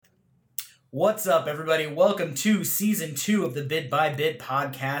What's up, everybody? Welcome to Season 2 of the Bit by Bit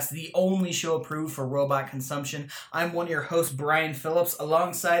podcast, the only show approved for robot consumption. I'm one of your hosts, Brian Phillips,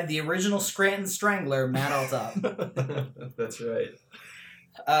 alongside the original Scranton Strangler, Matt Altop. That's right.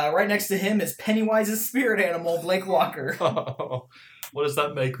 Right next to him is Pennywise's spirit animal, Blake Walker. Oh, what does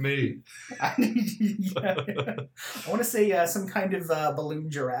that make me? I want to say some kind of balloon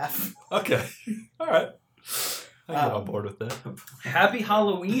giraffe. Okay. All right. I can get on board with that. Happy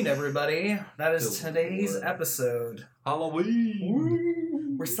Halloween, everybody. That is today's episode. Halloween.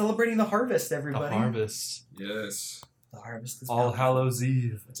 Woo! We're celebrating the harvest, everybody. The harvest. Yes. The harvest is All coming. Hallows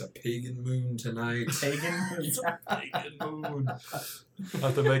Eve. It's a pagan moon tonight. Pagan. Pagan moon. I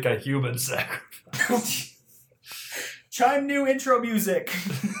have to make a human sacrifice. Chime new intro music.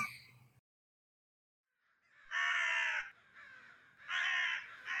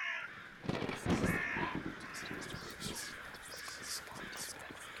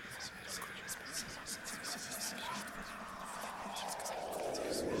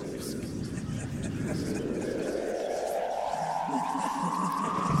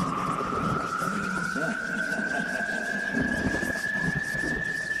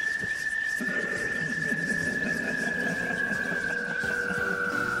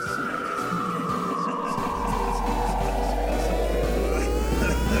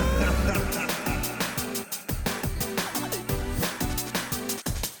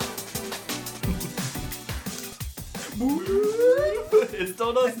 It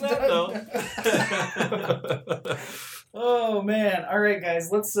still does that though. Oh man! All right,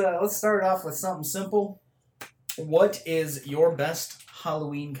 guys. Let's start off with something simple. What is your best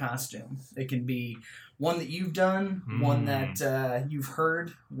Halloween costume? It can be one that you've done, one that you've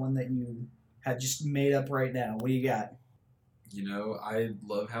heard, one that you have just made up right now. What do you got? You know, I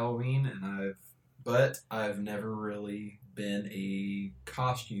love Halloween, but I've never really been a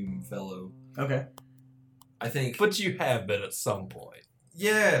costume fellow. Okay. I think. But you have been at some point.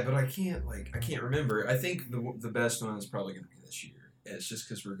 Yeah, but I can't remember. I think the best one is probably going to be this year. And it's just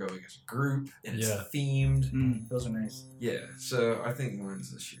because we're going as a group and it's themed. Those are nice. Yeah, so I think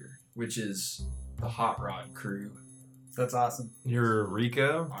mine's this year, which is the Hot Rod Crew. That's awesome. You're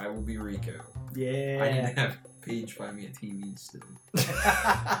Rico? I will be Rico. Yeah. I need to have Paige find me a TV still.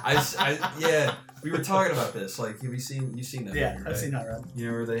 Yeah, we were talking about this. Like, you've seen that? Yeah, movie, I've right? seen that, right? You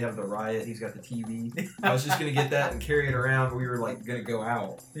know where they have the riot? He's got the TV. I was just gonna get that and carry it around. We were like gonna go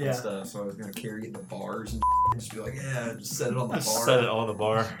out and stuff, so I was gonna carry it in the bars and just be like, yeah, just set it on the bar. Set it on the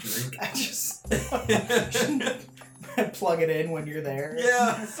bar. Drink. I just plug it in when you're there.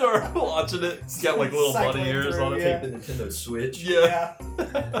 Yeah, Start watching it. It's got like little bunny Cycling ears through, on it. yeah. Take the Nintendo Switch. Yeah.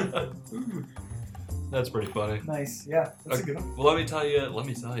 Yeah. That's pretty funny. Nice. Yeah. That's a good one. Well, let me tell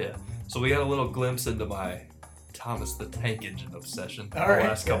you. So we got a little glimpse into my Thomas the Tank Engine obsession All the right,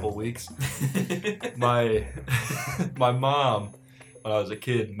 last yeah. couple weeks. My mom, when I was a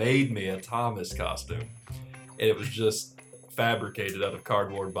kid, made me a Thomas costume, and it was just fabricated out of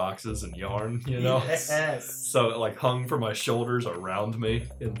cardboard boxes and yarn, you know. Yes. So it like hung from my shoulders around me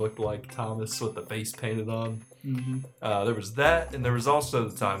and looked like Thomas with the face painted on. Mm-hmm. There was that, and there was also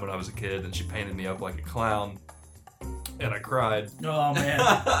the time when I was a kid and she painted me up like a clown, and I cried. Oh man.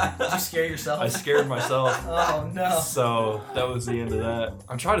 Did you scare yourself? I scared myself. Oh no. So that was the end of that.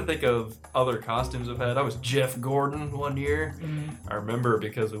 I'm trying to think of other costumes I've had. I was Jeff Gordon one year. I remember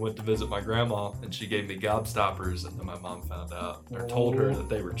because we went to visit my grandma and she gave me gobstoppers, and then my mom found out or told her that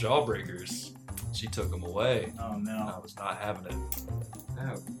they were jawbreakers. She took them away. Oh I no. was not having it.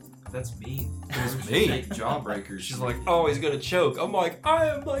 Oh, that's mean. It was me. Jawbreakers. She's like, oh, he's gonna choke. I'm like, I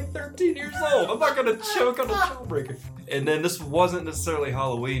am like 13 years old. I'm not gonna choke on a jawbreaker. And then this wasn't necessarily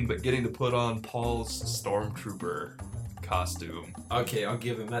Halloween, but getting to put on Paul's Stormtrooper costume okay, I'll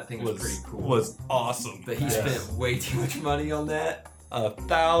give him that thing was pretty cool. was awesome. But he spent way too much money on that.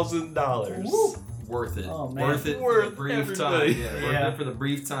 $1,000. Woo. Worth it. Oh, man. Worth it for Worth the brief every time. penny. Yeah, Yeah. worth it for the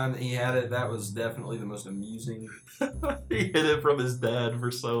brief time that he had it. That was definitely the most amusing. He hid it from his dad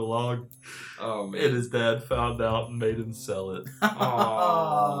for so long, Oh and man. his dad found out and made him sell it.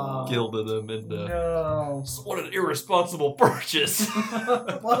 Oh. Gilded him into. No. What an irresponsible purchase.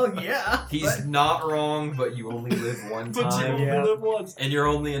 Well, yeah. He's not wrong, but you only live one But you time. only Yeah. live once. And you're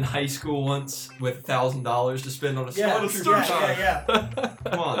only in high school once with $1,000 to spend on a Yeah, Stormtrooper. yeah.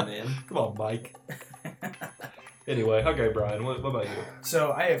 Come on, man. Come on, Mike. Anyway, okay, Brian, what about you?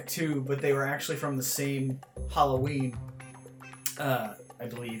 So I have two, but they were actually from the same Halloween, I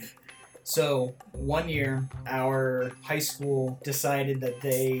believe. So one year, our high school decided that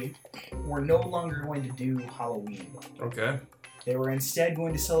they were no longer going to do Halloween. Okay. They were instead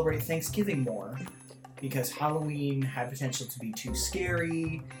going to celebrate Thanksgiving more because Halloween had potential to be too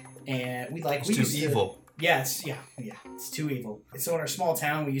scary and we It's too evil. Yeah, it's too evil. So in our small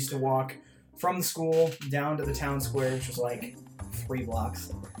town, we used to walk from the school down to the town square, which was like 3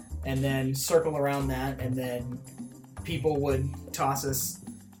 blocks, and then circle around that, and then people would toss us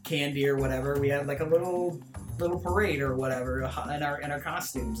candy or whatever. We had like a little parade or whatever in our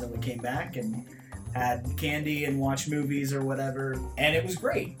costumes, and we came back and had candy and watched movies or whatever, and it was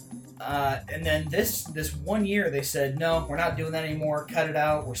great. And then this 1 year they said, no, we're not doing that anymore. Cut it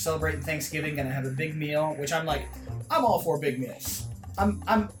out. We're celebrating Thanksgiving, gonna have a big meal, which I'm like, I'm all for big meals.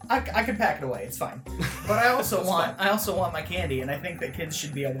 I can pack it away. It's fine. But I also want my candy, and I think that kids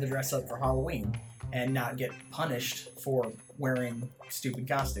should be able to dress up for Halloween and not get punished for wearing stupid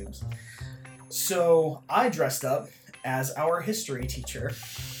costumes. So I dressed up as our history teacher.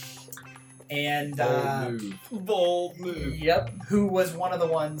 And bold move. Yep, who was one of the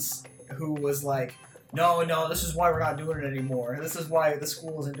ones who was like, no, this is why we're not doing it anymore. This is why the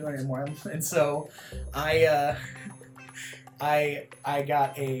school isn't doing it anymore. And so I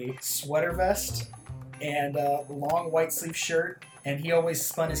got a sweater vest and a long white sleeve shirt, and he always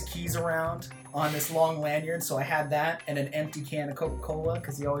spun his keys around on this long lanyard, so I had that and an empty can of Coca-Cola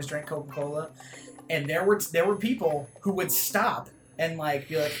because he always drank Coca-Cola. And there were people who would stop and like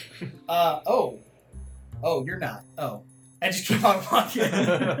be like, oh, you're not. Oh. And just keep on walking.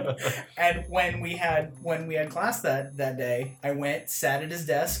 And when we had class that day, I went, sat at his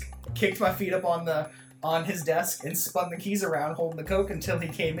desk, kicked my feet up on his desk, and spun the keys around holding the Coke until he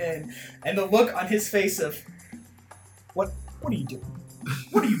came in. And the look on his face of, what are you doing?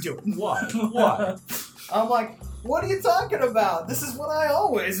 What are you doing? Why? I'm like, what are you talking about? This is what I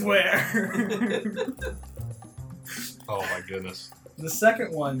always wear. Oh my goodness. The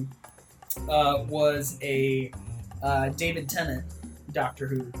second one was a David Tennant Doctor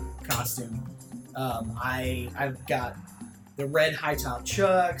Who costume. I've got the red high top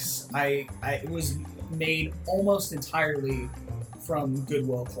chucks. It was made almost entirely from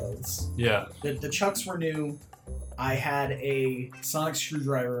Goodwill clothes. Yeah. The chucks were new. I had a sonic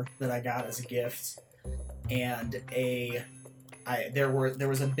screwdriver that I got as a gift, and there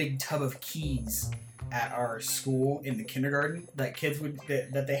was a big tub of keys at our school in the kindergarten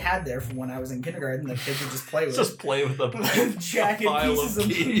that they had there from when I was in kindergarten that kids would just play with. Just play with a jacket pile pieces of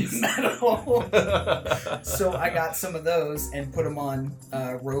keys. metal. So I got some of those and put them on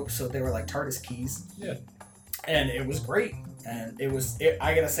rope, so they were like TARDIS keys. Yeah. And it was great. And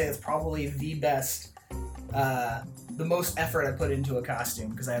I gotta say, it's probably the best, the most effort I put into a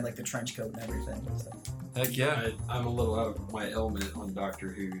costume, because I had like the trench coat and everything. So. Heck yeah. I'm a little out of my element on Doctor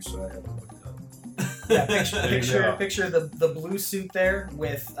Who, so I have to look it up. Yeah, picture the blue suit there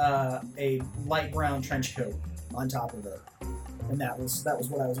with a light brown trench coat on top of it, and that was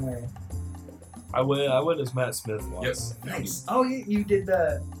what I was wearing. I went as Matt Smith once. Yep. Nice. Oh, you did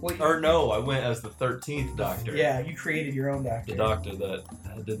the. I went as the 13th Doctor. Yeah, you created your own Doctor. The Doctor that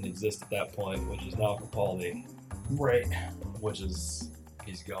didn't exist at that point, which is now Capaldi. Right.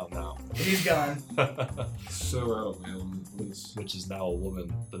 He's gone now. He's gone. So out of my element. Which is now a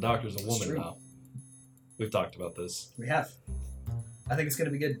woman. The Doctor's a woman now. We've talked about this. We have. I think it's going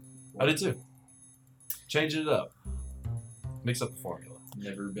to be good. I did too. Change it up. Mix up the formula.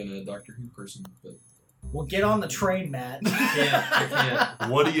 Never been a Doctor Who person, but... Well, get on the train, Matt. I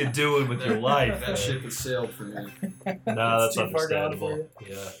can't. What are you doing with your life? That ship has sailed for me. No, that's too far gone for understandable.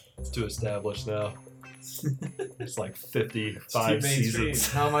 Yeah, it's too established now. It's like It's 55 too mainstream.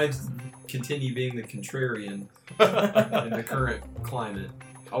 seasons. How am I continue being the contrarian in the current climate?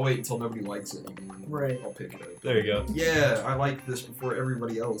 I'll wait until nobody likes it. Right. I'll pick it up. There you go. Yeah, I like this before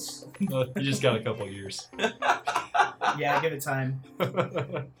everybody else. You just got a couple years. Yeah, give it time.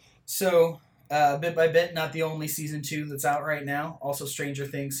 So, bit by bit, not the only season 2 that's out right now. Also, Stranger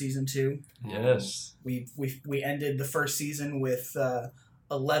Things season 2. Yes. We ended the first season with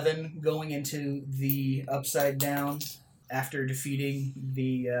 11 going into the Upside Down after defeating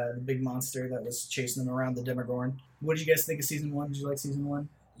the big monster that was chasing them around, the Demogorgon. What did you guys think of season 1? Did you like season 1?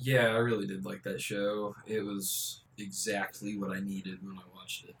 Yeah, I really did like that show. It was exactly what I needed when I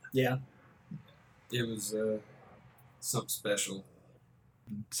watched it. Yeah. It was something special.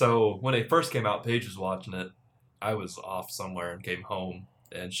 So when it first came out, Paige was watching it. I was off somewhere and came home,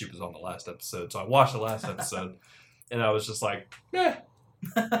 and she was on the last episode. So I watched the last episode, and I was just like, I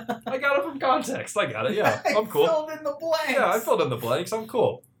got it from context. I got it. Yeah, I'm cool. I filled in the blanks. Yeah, I filled in the blanks. I'm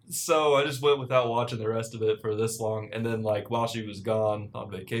cool. So I just went without watching the rest of it for this long. And then, like, while she was gone on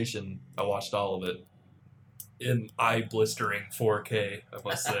vacation, I watched all of it in eye-blistering 4K, I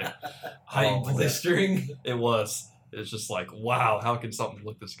must say. Eye-blistering? It was. It's just like, wow, how can something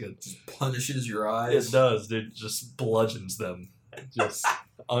look this good? Just punishes your eyes. It does, dude. Just bludgeons them. Just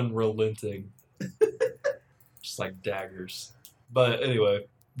unrelenting, just like daggers. But anyway,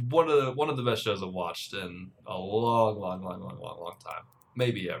 one of the best shows I've watched in a long time,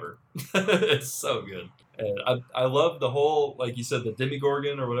 maybe ever. It's so good, and I love the whole, like you said, the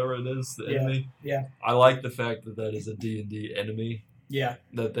Demogorgon or whatever it is, the enemy. Yeah. I like the fact that is a D&D enemy. Yeah.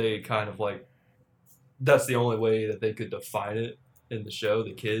 That they kind of like. That's the only way that they could define it in the show.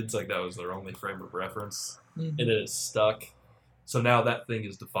 The kids, like, that was their only frame of reference, and it is stuck. So now that thing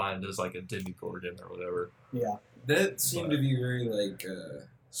is defined as like a Demogorgon or whatever. Yeah. That seemed to be very like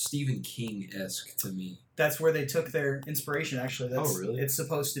Stephen King-esque to me. That's where they took their inspiration. Actually, Oh, really? It's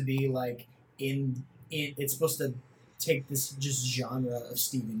supposed to be like it's supposed to take this just genre of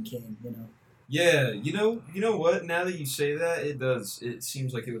Stephen King. You know. Yeah, you know what? Now that you say that, it does. It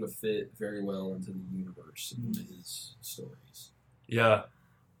seems like it would have fit very well into the universe of his stories. Yeah.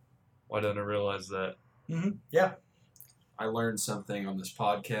 Why didn't I realize that? Mm-hmm. Yeah. I learned something on this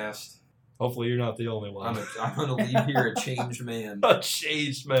podcast. Hopefully you're not the only one. I'm gonna leave here a changed man. A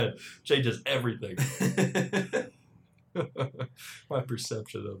changed man. Changes everything. My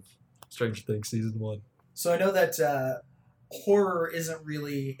perception of Stranger Things Season 1. So I know that horror isn't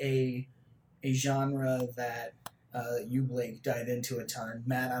really a genre that you, Blake, dive into a ton.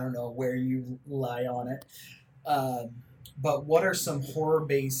 Matt, I don't know where you lie on it. But what are some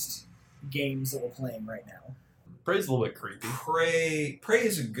horror-based games that we're playing right now? Prey's a little bit creepy. Prey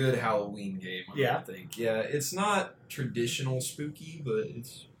is a good Halloween game, Yeah. I think. Yeah, it's not traditional spooky, but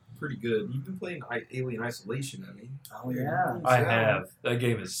it's pretty good. You've been playing Alien Isolation, I mean. Oh, yeah. I have. That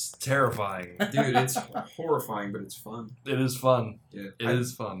game is terrifying. Dude, it's horrifying, but it's fun. It is fun. Yeah. It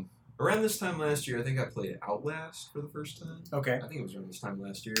is fun. Around this time last year, I think I played Outlast for the first time. Okay. I think it was around this time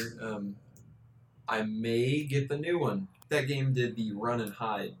last year. I may get the new one. That game did the run and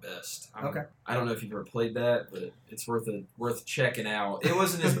hide best. Okay. I don't know if you've ever played that, but it's worth checking out. It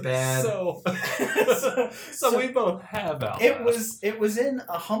wasn't as bad. so we both have Outlast. It was in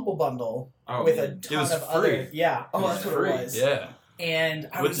a Humble Bundle Oh, with yeah. a ton It was of free. other. Yeah. Oh, that's what free. it was. Yeah. And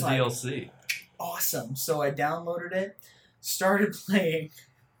I With was the like, DLC. awesome. So I downloaded it, started playing,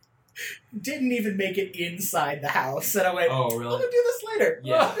 didn't even make it inside the house, and I went, Oh, I'm really? gonna do this later.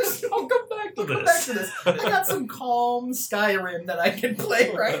 Yeah. I'll come back to Come this. back to this. I got some calm Skyrim that I can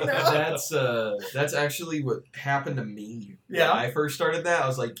play right now. That's actually what happened to me. Yeah. When I first started that, I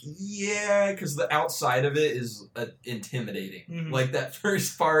was like, yeah, because the outside of it is intimidating. Mhm. Like that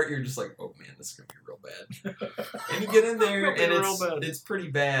first part, you're just like, oh man, this is gonna be real bad. And you get in there, It's gonna and be real bad. it's pretty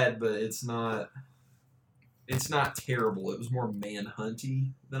bad, but it's not terrible. It was more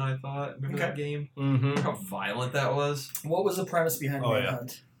manhunty than I thought. Remember that game? Mm-hmm. How violent that was. What was the premise behind Oh,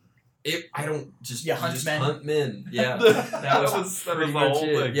 Manhunt? I don't just Yeah, hunt just men. hunt men. Yeah, that was pretty the much whole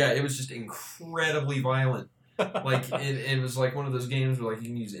it. thing. Yeah, it was just incredibly violent. Like it was like one of those games where like you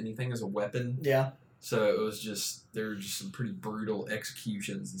can use anything as a weapon. Yeah. So it was just there were just some pretty brutal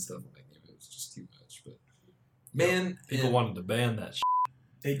executions and stuff in that game. It was just too much. But man, People wanted to ban that shit.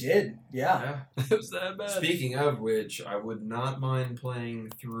 They did. Yeah. yeah. It was that bad. Speaking of which, I would not mind playing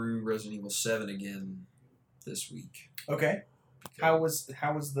through Resident Evil 7 again this week. Okay. How was the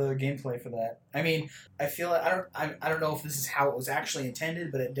gameplay for that? I mean, I feel like I don't know if this is how it was actually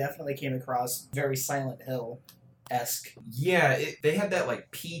intended, but it definitely came across very Silent Hill-esque. Yeah, they had that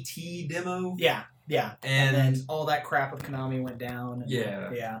like PT demo. Yeah. Yeah. And then all that crap with Konami went down. And,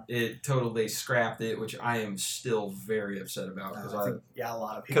 Yeah. Yeah. it totally scrapped it, which I am still very upset about because I think, a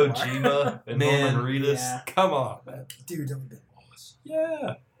lot of people are. Kojima and Man, Norman Reedus. yeah. Come on, man. dude, that would have been awesome.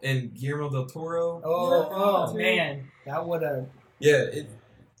 Yeah. And Guillermo del Toro. Oh Yeah. man, that would have. Yeah,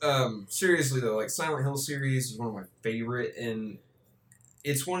 seriously though, like Silent Hill series is one of my favorite, and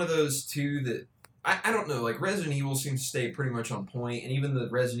it's one of those two that I don't know, like Resident Evil seems to stay pretty much on point, and even the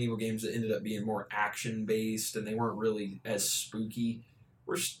Resident Evil games that ended up being more action based and they weren't really as spooky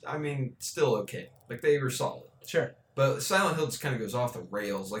were, still okay. Like they were solid. Sure. But Silent Hill just kind of goes off the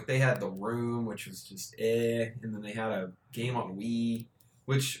rails. Like they had The Room, which was just and then they had a game on Wii,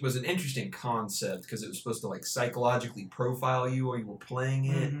 which was an interesting concept because it was supposed to like psychologically profile you while you were playing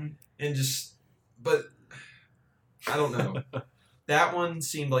it, and but I don't know. That one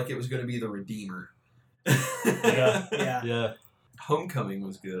seemed like it was going to be the Redeemer. Yeah. Yeah. Yeah. Homecoming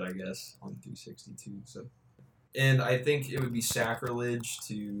was good, I guess, on 362. So, and I think it would be sacrilege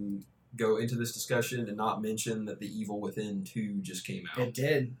to go into this discussion and not mention that The Evil Within 2 just came out. It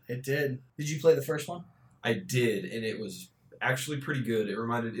did. It did. Did you play the first one? I did, and it was actually pretty good.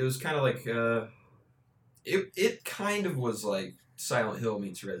 It was kind of like, it kind of was like Silent Hill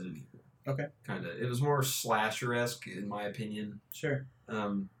meets Resident Evil. Okay. Kind of. It was more slasher-esque, in my opinion. Sure.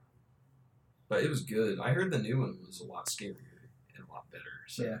 But it was good. I heard the new one was a lot scarier and a lot better.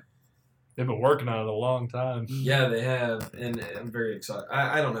 So. Yeah. They've been working on it a long time. Yeah, they have, and I'm very excited.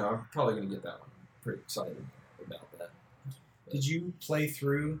 I don't know. I'm probably going to get that one. I'm pretty excited about that. Did you play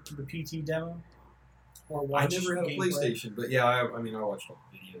through the PT demo? Or I watch never had a gameplay? PlayStation, but yeah, I watched all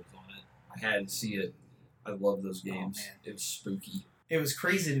the videos on it. I had to see it. I love those games. man. It was spooky. It was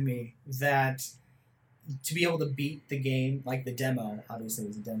crazy to me that to be able to beat the game, like the demo, obviously it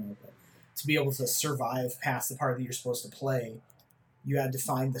was a demo, but to be able to survive past the part that you're supposed to play, you had to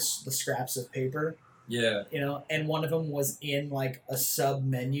find the scraps of paper, Yeah. and one of them was in like a sub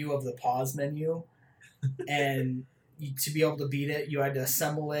menu of the pause menu, and to be able to beat it, you had to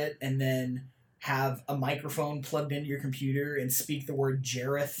assemble it and then have a microphone plugged into your computer and speak the word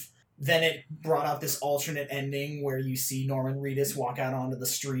Jareth. Then it brought out this alternate ending where you see Norman Reedus walk out onto the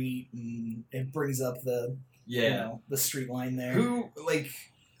street, and it brings up the the street line there. Who, like,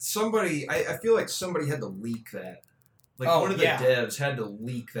 somebody, I feel like somebody had to leak that. Like, one of the yeah. devs had to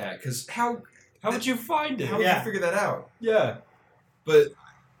leak that, because how would you find it? How would you figure that out? Yeah. But,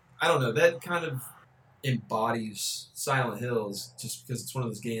 I don't know, that kind of embodies Silent Hills, just because it's one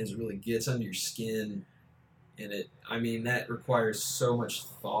of those games that really gets under your skin, and that requires so much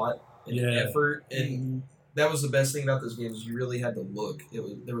thought and effort, and that was the best thing about those games. You really had to look.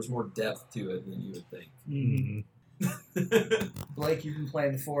 There was more depth to it than you would think. Blake, you've been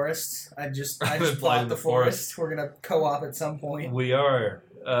playing The Forest. I just been bought playing The The Forest. We're gonna co-op at some point. We are.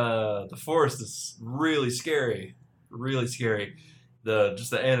 The Forest is really scary. Really scary.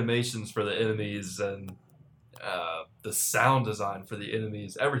 The animations for the enemies and the sound design for the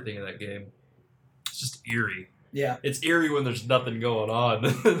enemies, everything in that game, it's just eerie. Yeah. It's eerie when there's nothing going on.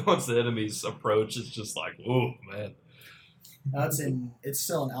 Once the enemies approach, it's just like, oh man. It's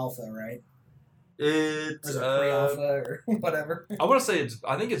still in alpha, right? It's Or is it pre-alpha or whatever? I want to say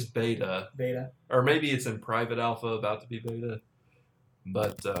I think it's beta. Beta. Or maybe it's in private alpha, about to be beta.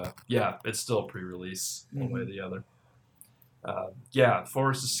 But yeah, it's still pre-release one way or the other. Yeah,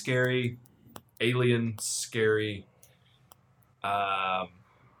 Forest is scary. Alien, scary.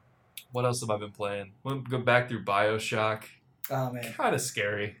 What else have I been playing? We'll go back through BioShock. Oh man. Kind of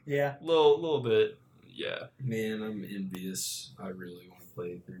scary. Yeah. Little bit. Yeah. Man, I'm envious. I really want to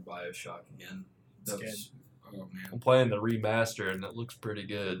play through BioShock again. It's good. Oh man. I'm playing the remaster and it looks pretty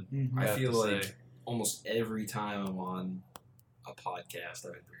good. Mm-hmm. I have feel to like say. almost every time I'm on a podcast, I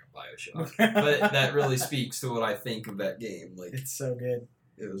would bring up BioShock. But that really speaks to what I think of that game. Like, It's so good.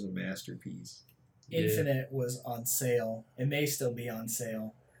 it was a masterpiece. Infinite was on sale. It may still be on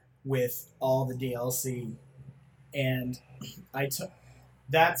sale with all the DLC. And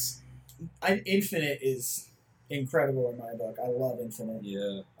Infinite is incredible in my book. I love Infinite.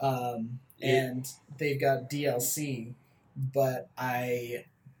 Yeah. And they've got DLC, but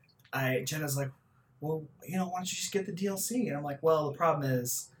Jenna's like, well, why don't you just get the DLC? And I'm like, well, the problem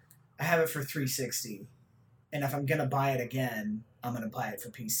is I have it for 360, and if I'm gonna buy it again, I'm gonna buy it for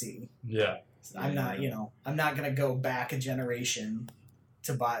PC. Yeah. I'm not gonna go back a generation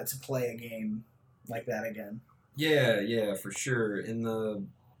to play a game like that again. Yeah, for sure.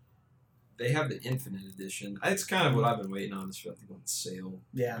 They have the Infinite Edition. It's kind of what I've been waiting on. Is for it to go on sale.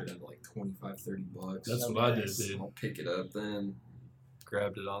 Yeah. They're at like $25-$30. That's So what I did, nice. dude. I'll pick it up then.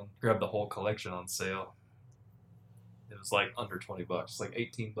 Grabbed the whole collection on sale. It was like under $20. It's like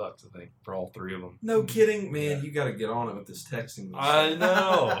 $18, I think, for all three of them. No kidding, man. You got to get on it with this texting. I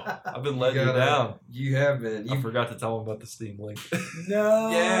know. I've been letting you down. You have been. I forgot to tell them about the Steam link.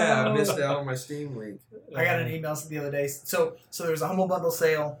 No. Yeah, I missed out on my Steam link. I got an email the other day. So there was a Humble Bundle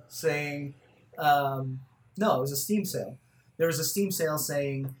sale saying, no, it was a Steam sale. There was a Steam sale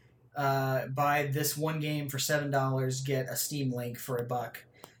saying, buy this one game for $7, get a Steam link for $1,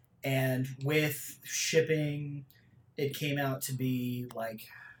 and with shipping, it came out to be like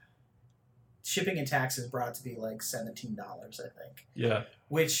shipping and taxes brought to be like $17, I think. Yeah.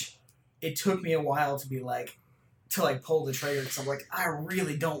 Which it took me a while to be like. To pull the trigger because I'm like, I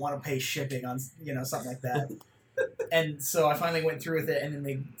really don't want to pay shipping on something like that. And so I finally went through with it, and then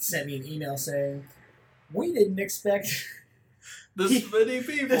they sent me an email saying, we didn't expect This many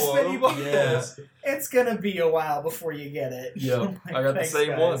people. Yeah. it's gonna be a while before you get it. Yeah. Like, I got the thanks, same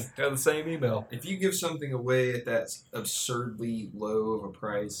guys. one. I got the same email. If you give something away at that absurdly low of a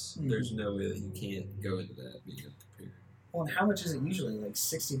price, there's no way that you can't go into that being prepared. Well, and how much is it usually? Like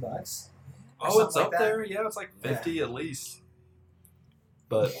 $60? Oh, it's like up that? there? Yeah, it's like 50 at least.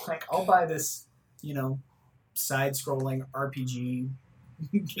 But Like, I'll buy this, side-scrolling RPG.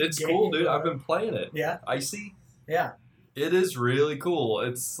 it's game. cool, dude. I've been playing it. Yeah. Icy. Yeah. It is really cool.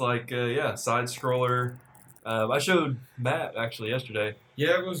 It's like, side scroller. I showed Matt actually yesterday.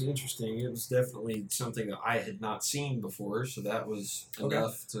 Yeah, it was interesting. It was definitely something that I had not seen before, so that was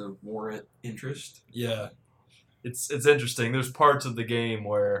enough to warrant interest. Yeah, it's interesting. There's parts of the game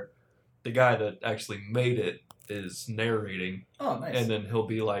where the guy that actually made it is narrating. Oh, nice. And then he'll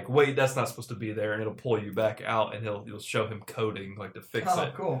be like, "Wait, that's not supposed to be there," and it'll pull you back out, and you'll show him coding like to fix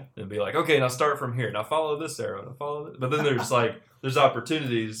it. Cool. And be like, "Okay, now start from here. Now follow this arrow. Now follow this." But then there's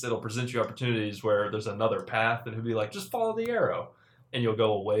opportunities. It'll present you opportunities where there's another path, and he'll be like, "Just follow the arrow," and you'll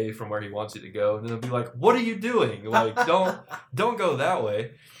go away from where he wants you to go, and then he'll be like, "What are you doing? Like, don't go that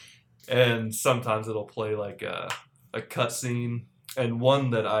way." And sometimes it'll play like a cutscene, and one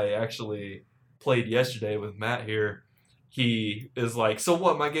that I actually played yesterday with Matt here. He is like, "So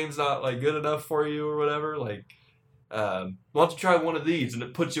what? My game's not like good enough for you or whatever. Like, why don't you try one of these?" And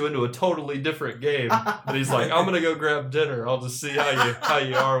it puts you into a totally different game. But he's like, "I'm gonna go grab dinner. I'll just see how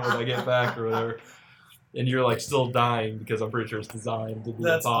you are when I get back or whatever." And you're like still dying because I'm pretty sure it's designed to be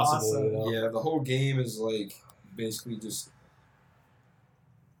That's impossible. awesome. You know? Yeah, the whole game is like basically just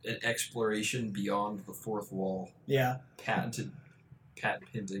an exploration beyond the fourth wall. Yeah. Patent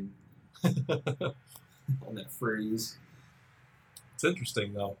hinting on that phrase. It's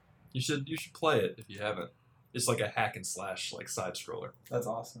interesting though. You should play it if you haven't. It's like a hack and slash like side scroller. That's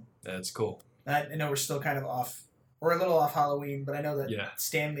awesome. Yeah, it's cool. I know we're still kind of off. We're a little off Halloween, but I know that Yeah.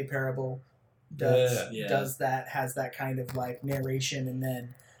 Stanley Parable does Yeah. that, has that kind of like narration, and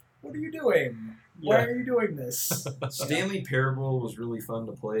then, what are you doing? Why are you doing this? Stanley Parable was really fun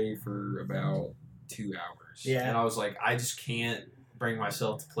to play for about 2 hours. Yeah. And I was like, I just can't bring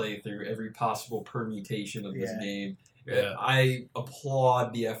myself to play through every possible permutation of this Yeah. game. Yeah. I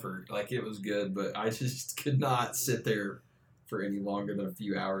applaud the effort. Like, it was good, but I just could not sit there for any longer than a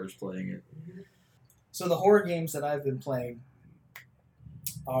few hours playing it. So the horror games that I've been playing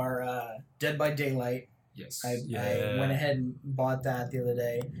are Dead by Daylight. Yes. I went ahead and bought that the other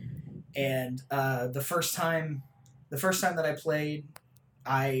day, and the first time that I played,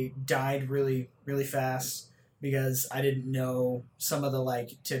 I died really, really fast because I didn't know some of the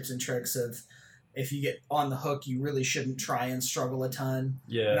like tips and tricks of if you get on the hook, you really shouldn't try and struggle a ton.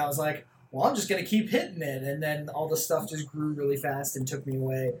 Yeah. And I was like, well, I'm just gonna keep hitting it, and then all the stuff just grew really fast and took me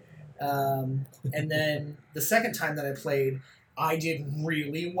away. And then the second time that I played, I did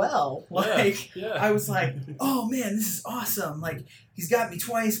really well. Like, yeah. I was like, oh man, this is awesome. Like, he's got me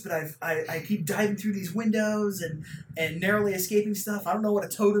twice, but I keep diving through these windows and narrowly escaping stuff. I don't know what a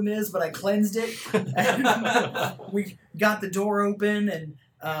totem is, but I cleansed it. And we got the door open, and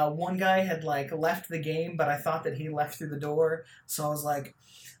one guy had like left the game, but I thought that he left through the door. So I was like,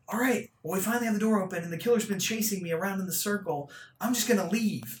 all right, well, we finally have the door open, and the killer's been chasing me around in the circle. I'm just going to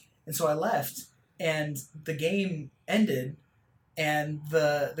leave. And so I left, and the game ended. And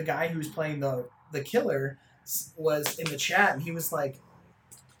the guy who was playing the killer was in the chat, and he was like,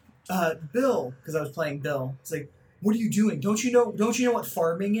 Bill, because I was playing Bill. He's like, what are you doing? Don't you know what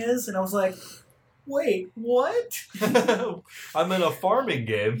farming is? And I was like, wait, what? I'm in a farming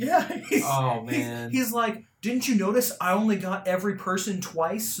game. Yeah. Oh, man. He's like, didn't you notice I only got every person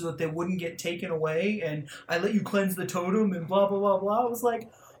twice so that they wouldn't get taken away, and I let you cleanse the totem and blah, blah, blah, blah. I was like,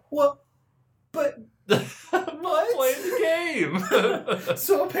 what? But... what? Playing the game.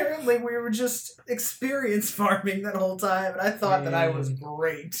 So apparently we were just experience farming that whole time, and I thought that I was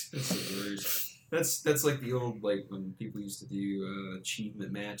great. That's the worst. That's like the old, like, when people used to do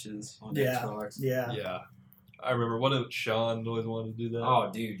achievement matches on Xbox. Yeah. Yeah. I remember Sean always wanted to do that. Oh,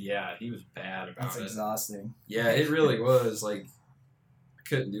 dude, yeah. He was bad about That's it. exhausting. Yeah, it really was. Like, I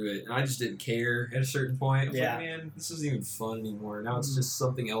couldn't do it. And I just didn't care at a certain point. I was Yeah. like, man, this isn't even fun anymore. Now it's just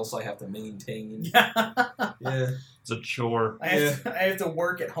something else I have to maintain. Yeah. Yeah. It's a chore. I have to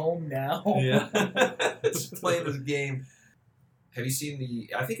work at home now. Yeah. Just playing this game. Have you seen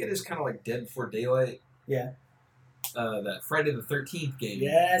I think it is kind of like Dead Before Daylight. Yeah. That Friday the 13th game.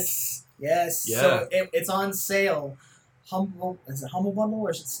 Yes. Yeah. So it's on sale. Is it Humble Bundle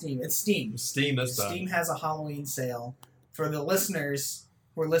or is it Steam? It's Steam. Steam this time. Steam has a Halloween sale. For the listeners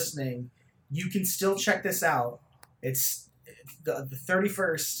who are listening, you can still check this out. It's the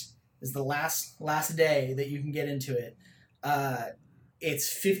 31st is the last day that you can get into it. It's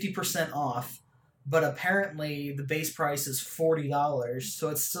 50% off, but apparently the base price is $40, so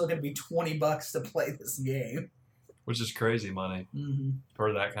it's still going to be $20 to play this game. Which is crazy money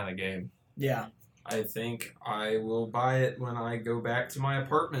for that kind of game. Yeah. I think I will buy it when I go back to my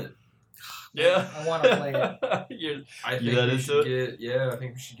apartment. Yeah. I want to play it. I think we should I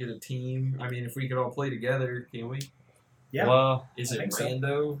think we should get a team. I mean, if we could all play together, can we? Yeah. Well, Is I it think so.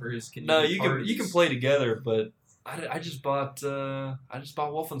 rando or can no, do you parties? can play together, but I just bought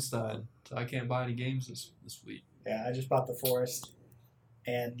Wolfenstein, so I can't buy any games this week. Yeah, I just bought The Forest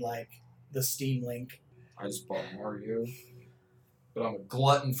and like the Steam Link. I just bought Mario, but I'm a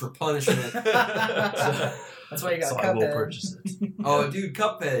glutton for punishment. That's why you got so Cuphead. I will purchase it. Oh, dude,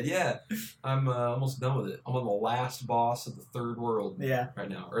 Cuphead, yeah. I'm almost done with it. I'm on the last boss of the third world Yeah. right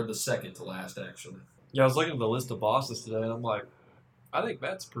now, or the second to last, actually. Yeah, I was looking at the list of bosses today, and I'm like, I think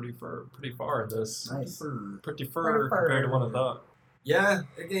Matt's pretty far in this. Nice. Pretty far compared to what I thought. Yeah,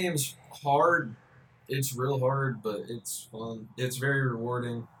 the game's hard. It's real hard, but it's fun. It's very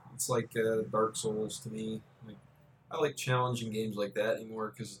rewarding. It's like Dark Souls to me. Like, I like challenging games like that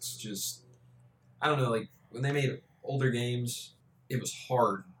anymore because it's just, I don't know, like when they made older games, it was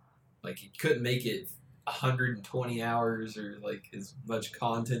hard. Like you couldn't make it 120 hours or like as much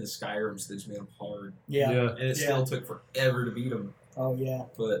content as Skyrim, so they just made them hard. Yeah. And it still took forever to beat them. Oh yeah.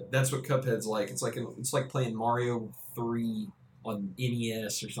 But that's what Cuphead's like. It's like playing Mario 3 on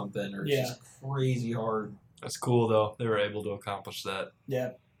NES or something, or it's just crazy hard. That's cool though. They were able to accomplish that.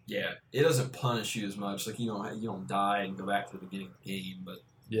 Yeah. Yeah, it doesn't punish you as much. Like you don't die and go back to the beginning of the game. But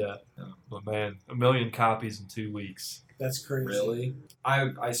Yeah. But man, 1 million copies in 2 weeks. That's crazy. really,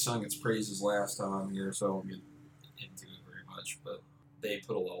 I sung its praises last time I'm here, so I won't get into it very much. But they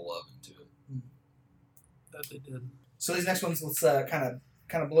put a lot of love into it. That they did. So these next ones, let's kind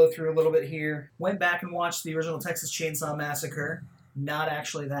of blow through a little bit here. Went back and watched the original Texas Chainsaw Massacre. Not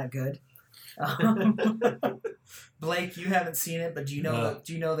actually that good. Blake, you haven't seen it, but do you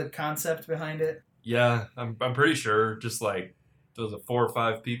know the concept behind it? Yeah, I'm pretty sure. Just like those 4 or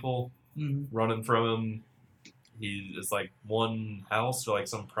 5 people running from him. He is like one house or like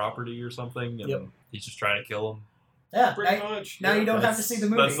some property or something, and he's just trying to kill him. Yeah, Pretty much. Now you don't have to see the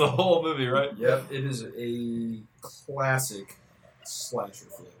movie. That's the whole movie, right? Yep, it is a classic slasher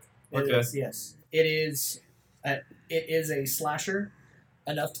flick. It Okay. is, yes. It is a slasher,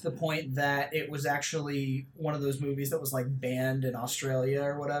 enough to the point that it was actually one of those movies that was like banned in Australia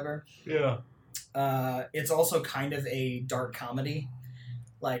or whatever. Yeah. It's also kind of a dark comedy,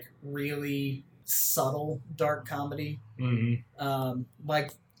 like really subtle dark comedy. Mm-hmm.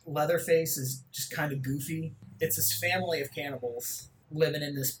 Like Leatherface is just kind of goofy. It's this family of cannibals living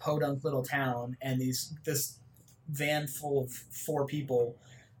in this podunk little town, and this van full of 4 people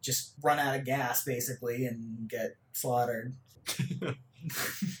just run out of gas basically and get slaughtered.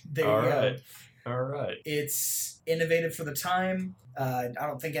 There you go. All right. It's innovative for the time. I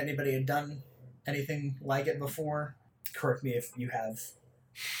don't think anybody had done anything like it before. Correct me if you have.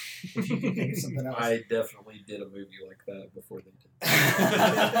 If you can think of something else. I definitely did a movie like that before they did.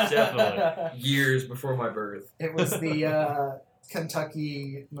 Definitely. Years before my birth. It was the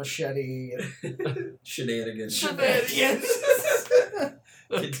Kentucky Machete Shenanigans. Shenanigans.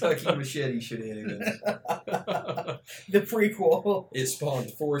 Kentucky Machete Shenanigans. The prequel. It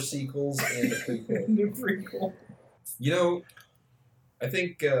spawned 4 sequels and a prequel. The prequel. You know, I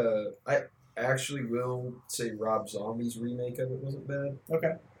think I actually will say Rob Zombie's remake of it wasn't bad.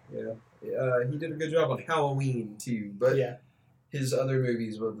 Okay. Yeah. He did a good job on Halloween, too. But his other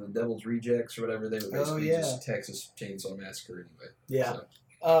movies, with the Devil's Rejects or whatever, they were basically just Texas Chainsaw Massacre anyway. Yeah.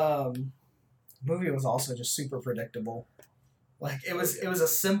 So. Movie was also just super predictable. Like it was a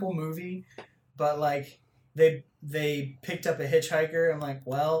simple movie, but like they picked up a hitchhiker and like,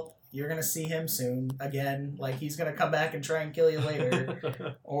 well, you're gonna see him soon again. Like he's gonna come back and try and kill you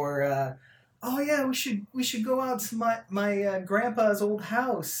later. Or oh yeah, we should go out to my grandpa's old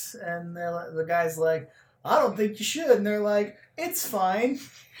house, and the guy's like, I don't think you should, and they're like, it's fine.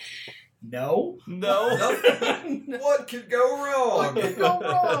 No. What could go wrong? What could go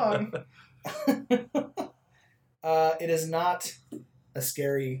wrong? It is not a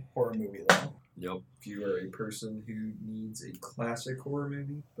scary horror movie though. Yep. If you are a person who needs a classic horror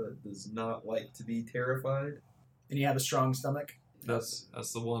movie but does not like to be terrified, And you have a strong stomach. That's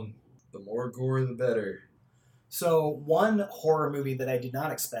the one. the more gore, the better. So one horror movie that I did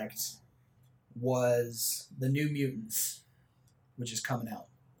not expect was The New Mutants, which is coming out.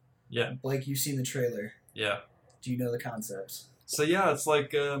 Yeah. Blake, you've seen the trailer. Yeah. Do you know the concepts? So yeah, it's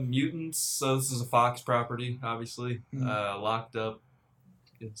like mutants. So this is a Fox property, obviously, locked up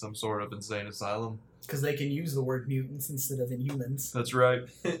in some sort of insane asylum. Because they can use the word mutants instead of Inhumans. That's right.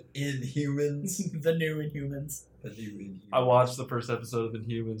 Inhumans. The new Inhumans. The new Inhumans. I watched the first episode of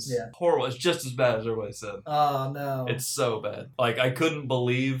Inhumans. Yeah. Horrible. It's just as bad as everybody said. Oh no. It's so bad. Like, I couldn't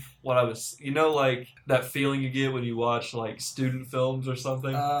believe what I was... You know, like, that feeling you get when you watch, like, student films or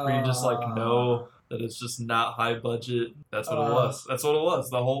something? Where you just, like, know that it's just not high budget. That's what it was. That's what it was.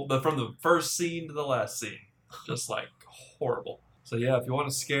 From the first scene to the last scene. Just, like, horrible. So yeah, if you want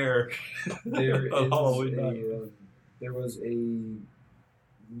to scare There a Halloween night. there was a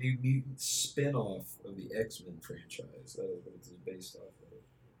New Mutant spin-off of the X-Men franchise. That is what it's based off of.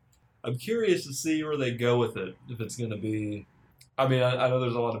 I'm curious to see where they go with it. If it's going to be, I mean, I know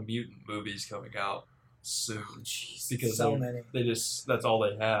there's a lot of mutant movies coming out soon because So many. they just that's all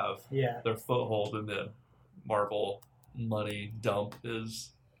they have. Yeah. Their foothold in the Marvel money dump is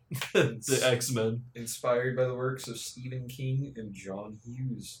the X-Men. Inspired by the works of Stephen King and John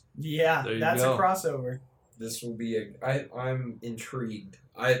Hughes. Yeah, There you that's go. a crossover. This will be I'm intrigued.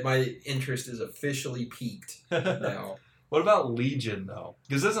 My interest is officially peaked now. What about Legion though?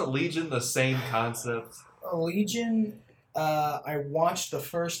 Because isn't Legion the same concept? Legion, I watched the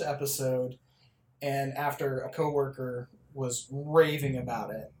first episode, and after a coworker was raving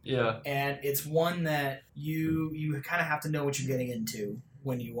about it, Yeah. and it's one that you kind of have to know what you're getting into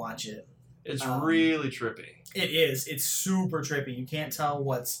when you watch it. It's really trippy. It is. It's super trippy. You can't tell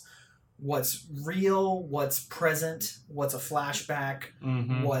what's real, what's present, what's a flashback,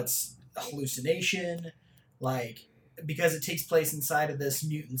 Mm-hmm. what's a hallucination, like, because it takes place inside of this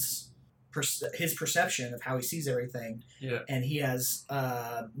mutant's his perception of how he sees everything, Yeah. and he has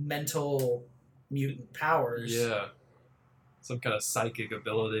mental mutant powers. Yeah. Some kind of psychic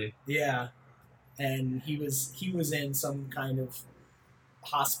ability. Yeah, and he was in some kind of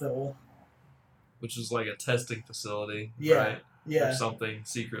hospital. Which is like a testing facility, Yeah. right? Or Yeah, something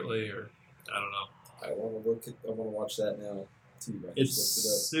secretly, or I don't know. I want to watch that now too. I It's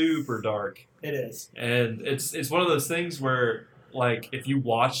just super dark, it is. and it's one of those things where, like, if you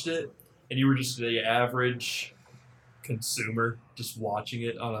watched it and you were just the average consumer just watching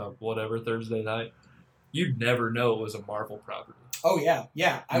it on a whatever Thursday night, you'd never know it was a Marvel property. Oh yeah,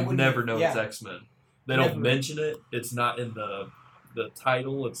 yeah. I You'd would never know yeah. it's X-Men. They Never. don't mention it. It's not in the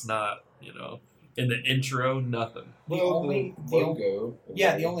title. It's not, in the intro. Nothing. The Well, only the logo.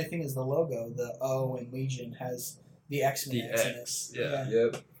 yeah, the only thing is the logo. The O in Legion has the X-Men The X in X, it. yeah.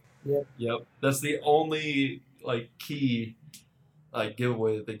 Yep. Yep, that's the only key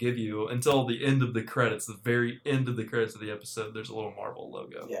giveaway that they give you until the end of the credits. The very end of the credits of the episode, there's a little Marvel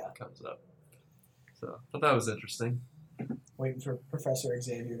logo that comes up. So I thought that was interesting. Waiting for Professor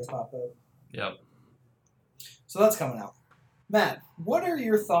Xavier to pop up. Yep. So that's coming out. Matt, what are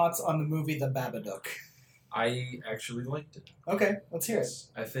your thoughts on the movie The Babadook? I actually liked it. Okay, let's hear it.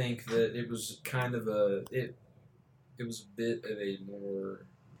 I think that it was kind of it was a bit of a more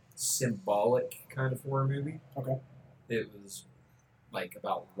symbolic kind of horror movie. Okay. It was like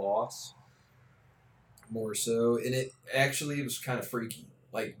about loss more so, and it was kind of freaky.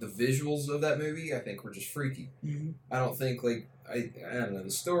 Like the visuals of that movie, I think were just freaky. Mm-hmm. I don't think I don't know,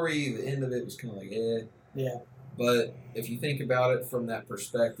 the story, the end of it was kind of like Yeah. But if you think about it from that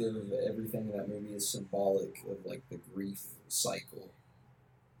perspective, everything in that movie is symbolic of like the grief cycle.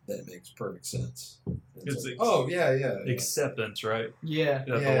 That makes perfect sense. It's yeah. Acceptance, right? Yeah.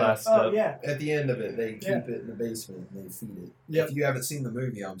 That's Yeah. the last Oh step. yeah. At the end of it, they keep Yeah. it in the basement and they feed it. Yep. If you haven't seen the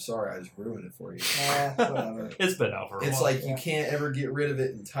movie, I'm sorry, I just ruined it for you. Whatever. It's been out for a It's while. like you can't ever get rid of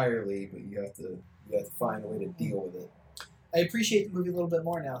it entirely, but you have to find a way to deal with it. I appreciate the movie a little bit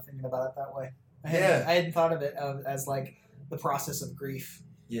more now, thinking about it that way. I Yeah. hadn't thought of it as like the process of grief.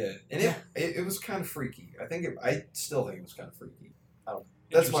 Yeah, and Yeah. it was kind of freaky. I still think it was kind of freaky.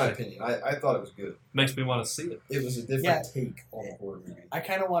 That's my Interesting. opinion. I thought it was good. Makes me want to see it. It was a different Yeah. take on a horror movie. I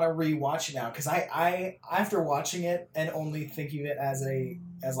kind of want to rewatch it now because I after watching it and only thinking of it as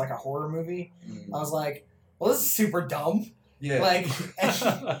like a horror movie, I was like, well, this is super dumb. Yeah, Like,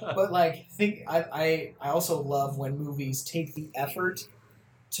 but like I also love when movies take the effort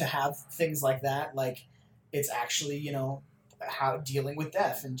to have things like that. Like, it's actually how dealing with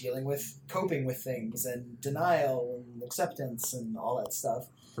death and dealing with coping with things and denial and acceptance and all that stuff.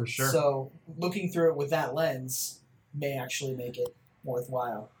 For sure. So looking through it with that lens may actually make it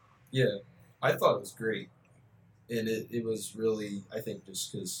worthwhile. yeah. I thought it was great, and it was really, I think,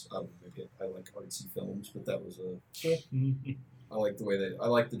 just because maybe I like artsy films, but that was I like the way I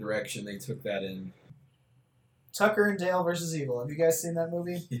like the direction they took that in. Tucker and Dale versus Evil. Have you guys seen that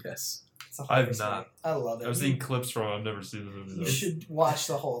movie? Yes. It's a I've hilarious not. movie. I love it. I've seen clips from it. I've never seen the movie You though. should watch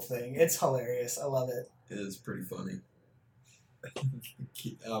the whole thing. It's hilarious. I love it. It is pretty funny.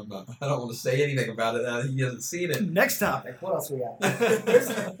 I don't want to say anything about it now that he hasn't seen it. Next topic. What else we got?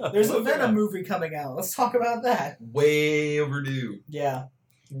 There's a Venom movie coming out. Let's talk about that. Way overdue. Yeah.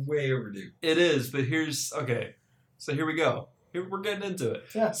 Way overdue. It is, but okay. So here we go. Here we're getting into it.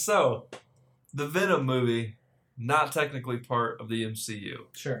 Yeah. So, the Venom movie, not technically part of the MCU.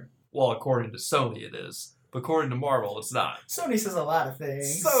 Sure. Well, according to Sony, it is. But according to Marvel, it's not. Sony says a lot of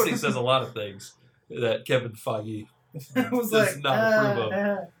things. Sony says a lot of things that Kevin Feige I was Does like, not approve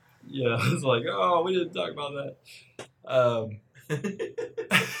of. Yeah, it's like, oh, we didn't talk about that.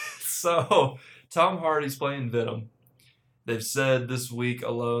 So, Tom Hardy's playing Venom. They've said this week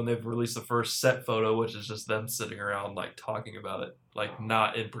alone they've released the first set photo, which is just them sitting around like talking about it, like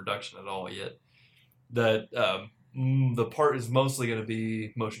not in production at all yet. That the part is mostly going to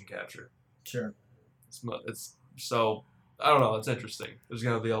be motion capture. Sure. It's so I don't know. It's interesting. There's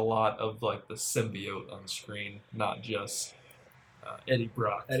going to be a lot of like the symbiote on screen, not just Eddie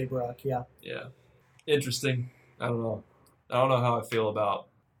Brock. Eddie Brock, yeah. Yeah, interesting. I don't know how I feel about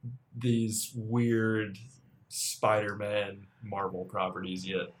these weird Spider-Man Marvel properties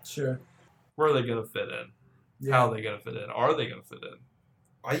yet. Sure. Where are they going to fit in? Yeah. How are they going to fit in? Are they going to fit in?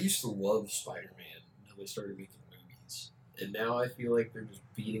 I used to love Spider-Man until they started making movies. And now I feel like they're just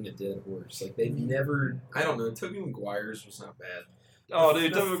beating a dead horse. Like, they've never... I don't know. Tobey Maguire's was not bad. Oh,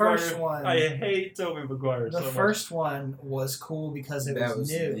 dude, The Tobey first Maguire. one- I hate Tobey Maguire The so much. first one was cool because it That was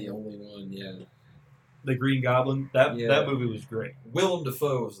was new. the only one, yeah. The Green Goblin. That movie was great. Willem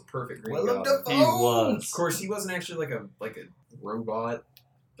Dafoe was the perfect Green Willem Goblin. Dafoe! He was. Of course, he wasn't actually like a robot.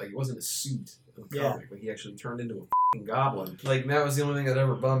 Like, it wasn't a suit of a Yeah. comic, but he actually turned into a f***ing goblin. Like, that was the only thing that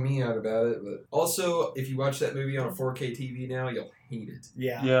ever bummed me out about it. But also, if you watch that movie on a 4K TV now, you'll hate it.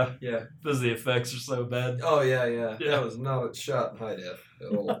 Yeah. Yeah, Yeah. because the effects are so bad. Oh, yeah. Yeah. That was not a shot in high def at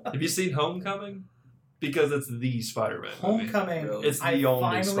all. Have you seen Homecoming? Because it's the Spider-Man movie. Homecoming, Really? It's the I only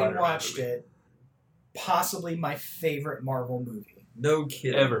finally Spider-Man watched movie. it. Possibly my favorite Marvel movie. No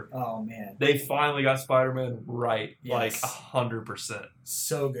kidding. Ever. Oh, man. They finally got Spider-Man right. Yes. Like 100%.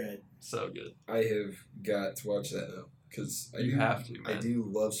 So good. So good. I have got to watch that now. Because You have to, I man. do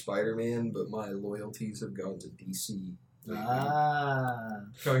love Spider-Man, but my loyalties have gone to DC. lately.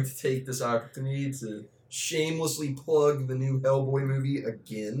 Going to take this opportunity to shamelessly plug the new Hellboy movie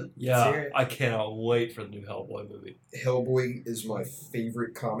again. Let's Yeah, hear it. I cannot wait for the new Hellboy movie. Hellboy is my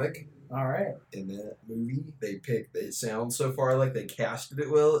favorite comic. All right. In that movie, it sounds so far like they casted it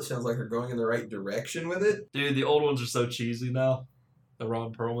well. It sounds like they're going in the right direction with it. Dude, the old ones are so cheesy now. The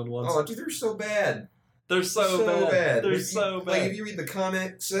Ron Perlman ones. Oh, dude, they're so bad. They're so bad. They're If you- so bad. Like, if you read the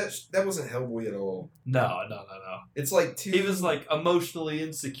comics, that wasn't Hellboy at all. No. It's like two... He was like emotionally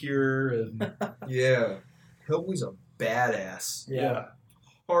insecure and Yeah. Hellboy's a badass. yeah.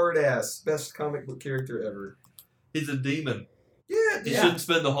 Hard ass. Best comic book character ever. He's a demon. Yeah, He dude. shouldn't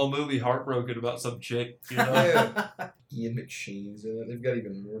spend the whole movie heartbroken about some chick, you know? Yeah. Ian McShane's in it. They've got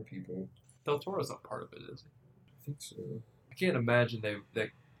even more people. Del Toro's not part of it, is he? I think so. I can't imagine that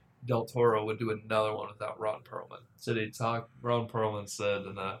Del Toro would do another one without Ron Perlman. Ron Perlman said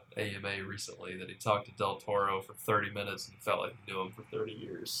in a AMA recently that he talked to Del Toro for 30 minutes and felt like he knew him for 30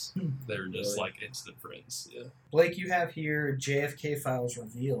 years. They were just Really? like instant friends. Yeah. Blake, you have here JFK files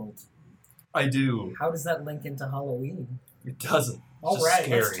revealed. I do. How does that link into Halloween? It doesn't. It's All just right,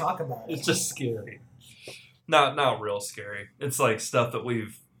 scary. let's talk about it. It's just scary. Not real scary. It's like stuff that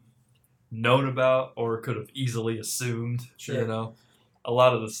we've known about or could have easily assumed. Sure. You know, a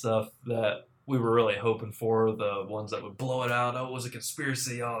lot of the stuff that we were really hoping for, the ones that would blow it out. Oh, it was a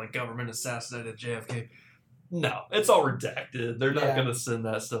conspiracy. Oh, the government assassinated JFK. No, it's all redacted. They're not Yeah. going to send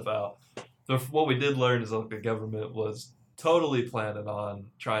that stuff out. So what we did learn is that the government was totally planning on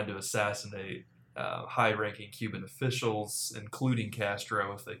trying to assassinate high-ranking Cuban officials, including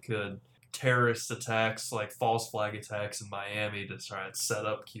Castro, if they could. Terrorist attacks, like false flag attacks in Miami to try and set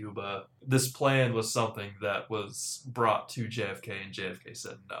up Cuba. This plan was something that was brought to JFK, and JFK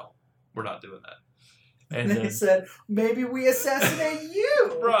said, no, we're not doing that. And And then he said, maybe we assassinate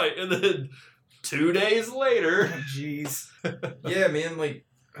you. right, and then 2 days later, Jeez. Yeah, man, like,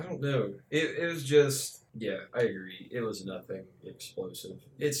 I don't know. It was just, yeah, I agree. It was nothing explosive.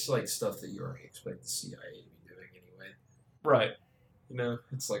 It's like stuff that you already expect the CIA to be doing anyway. right, You know,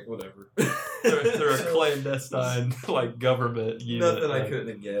 it's like, whatever. they're a So- clandestine, like, government unit. Nothing I like- couldn't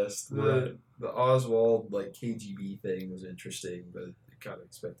have guessed. Right. The Oswald, like, KGB thing was interesting, but I kind of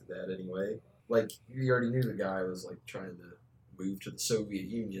expected that anyway. Like, you already knew the guy was, like, trying to move to the Soviet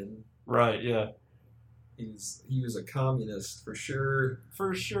Union. Right, yeah. He was a communist, for sure.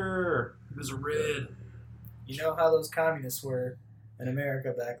 For sure. It was a red. You know how those communists were in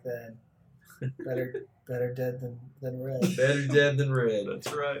America back then. Better dead than red. Better dead than red.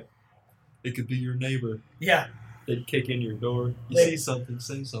 That's right. It could be your neighbor. Yeah. They'd kick in your door. You They- see something,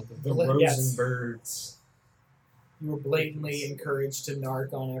 say something. The Yes. Rosenbergs. You were blatantly encouraged to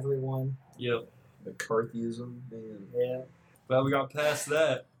narc on everyone. Yep. McCarthyism, man. Yeah. Well, we got past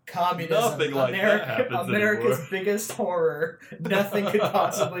that. Communism. Nothing like that happens America's anymore. biggest horror. Nothing could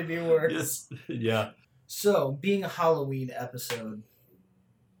possibly be worse. Yes. Yeah. So, being a Halloween episode,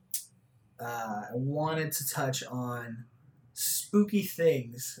 I wanted to touch on spooky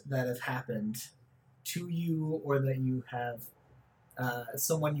things that have happened to you or that you have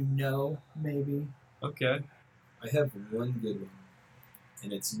someone you know, maybe. Okay. I have one good one,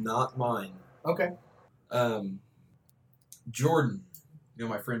 and it's not mine. Okay. Jordan. You know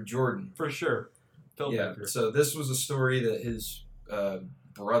my friend Jordan. For sure. Yeah, so this was a story that his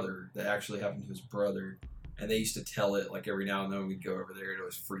brother, that actually happened to his brother, and they used to tell it like every now and then we'd go over there. It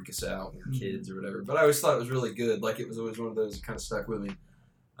always freak us out when we were kids or whatever. But I always thought it was really good. Like it was always one of those that kind of stuck with me.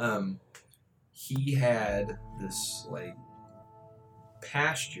 He had this like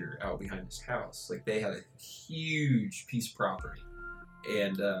pasture out behind his house. Like they had a huge piece of property,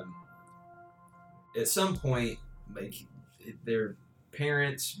 and at some point, like their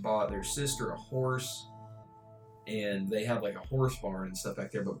parents bought their sister a horse, and they had like a horse barn and stuff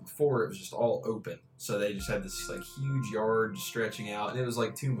back there, but before it was just all open, so they just had this like huge yard stretching out, and it was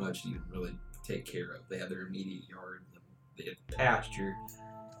like too much to even really take care of. They had their immediate yard, they had the pasture,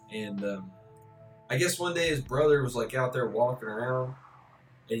 and I guess one day his brother was like out there walking around,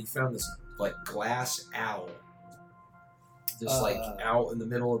 and he found this like glass owl just like out in the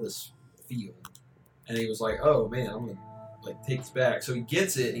middle of this field, and he was like, oh man, I'm gonna like take this back. So he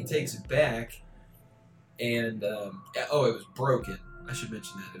gets it and he takes it back, and it was broken. I should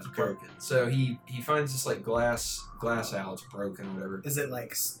mention that it was broken. So he finds this like glass owl. It's broken or whatever. Is it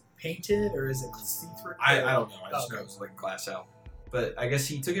like painted or is it see-through? I don't know. I just know it was like a glass owl. But I guess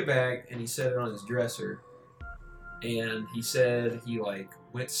he took it back and he set it on his dresser, and he said he like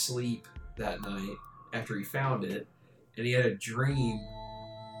went to sleep that night after he found it, and he had a dream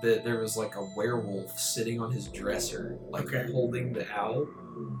that there was like a werewolf sitting on his dresser, like holding the owl.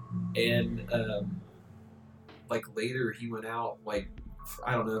 And like later he went out, like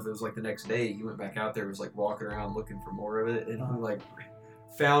I don't know if it was like the next day, he went back out there, was like walking around looking for more of it, and he like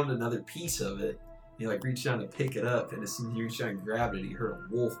found another piece of it. He like reached down to pick it up, and as soon as he reached down and grabbed it, he heard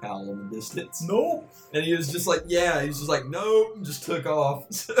a wolf howl in the distance. No. And he was just like, yeah, he was just like, nope, and just took off.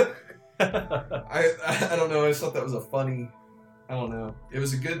 I don't know, I just thought that was a funny, I don't know. It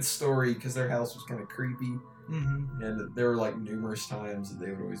was a good story because their house was kind of creepy. Mm-hmm. And there were like numerous times that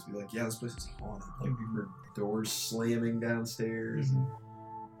they would always be like, yeah, this place is haunted. Like we heard doors slamming downstairs. Mm-hmm.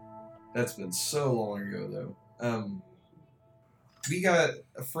 That's been so long ago though. We got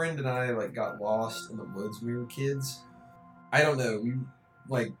a friend and I like got lost in the woods when we were kids. I don't know. We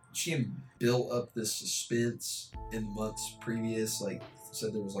like she had built up this suspense in months previous. Like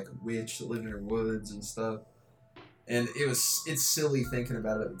said there was like a witch that lived in her woods and stuff. And it's silly thinking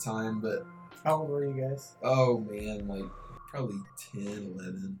about it at the time, but how old were you guys? Oh man, like probably 10,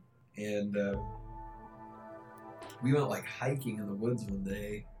 11. And we went like hiking in the woods one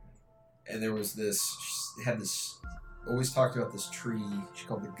day, and there was always talked about this tree she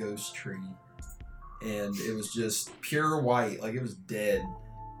called the ghost tree, and it was just pure white, like it was dead,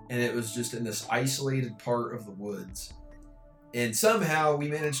 and it was just in this isolated part of the woods. And somehow we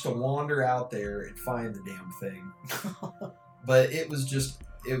managed to wander out there and find the damn thing. But it was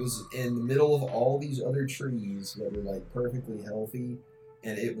in the middle of all these other trees that were like perfectly healthy,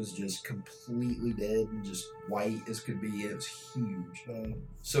 and it was just completely dead and just white as could be. It was huge.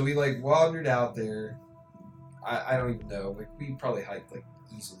 So we like wandered out there. I don't even know. Like we probably hiked like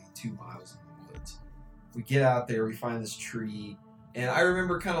easily 2 miles in the woods. We get out there, we find this tree, and I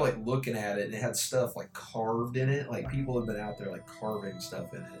remember kind of like looking at it, and it had stuff like carved in it. Like people had been out there like carving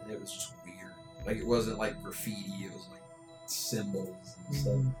stuff in it, and it was just weird. Like it wasn't like graffiti, it was like symbols and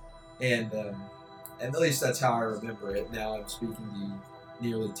stuff. And at least that's how I remember it. Now I'm speaking to you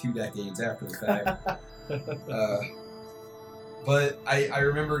nearly 2 decades after the fact. But I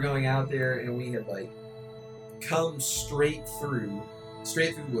remember going out there, and we had like come straight through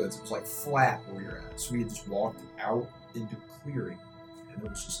the woods. It was like flat where we were at, so we had just walked out into a clearing, and there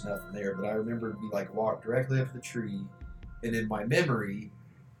was just nothing there. But I remember we like walked directly up to the tree, and in my memory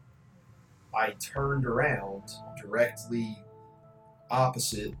I turned around directly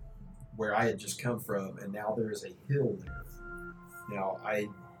opposite where I had just come from, and now there is a hill there. Now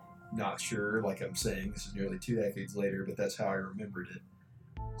I'm not sure, like I'm saying, this is nearly 2 decades later, but that's how I remembered it.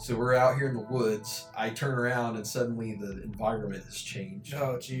 So we're out here in the woods. I turn around, and suddenly the environment has changed.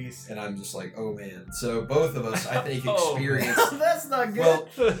 Oh, jeez. And I'm just like, oh, man. So both of us, I think, experienced... That's not good.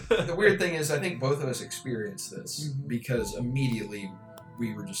 Well, the weird thing is, I think both of us experienced this because immediately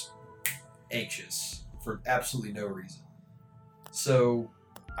we were just anxious for absolutely no reason. So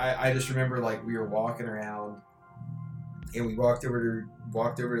I just remember, like, we were walking around, and we walked over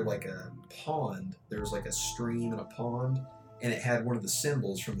to like a pond. There was like a stream and a pond. and it had one of the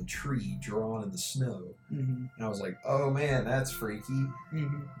symbols from the tree drawn in the snow. Mm-hmm. And I was like, oh man, that's freaky.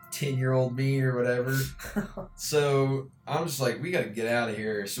 Mm-hmm. 10-year-old me or whatever. So I'm just like, we got to get out of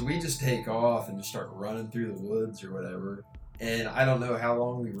here. So we just take off and just start running through the woods or whatever. And I don't know how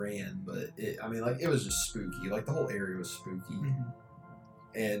long we ran, but it was just spooky. Like the whole area was spooky. Mm-hmm.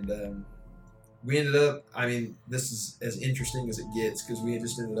 And we ended up, this is as interesting as it gets because we had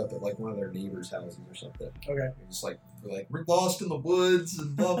just ended up at like one of their neighbors' houses or something. Okay. We're lost in the woods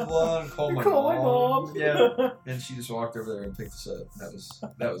and blah blah blah. And called my mom. Yeah. And she just walked over there and picked us up.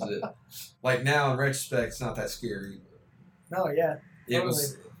 That was it. Like now in retrospect, it's not that scary. No, yeah.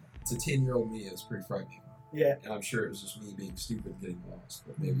 It's a 10-year-old me. It was pretty frightening. Yeah. And I'm sure it was just me being stupid and getting lost,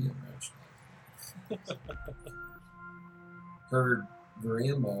 but maybe I'm rational. Her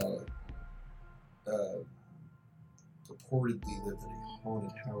grandma purportedly lived in a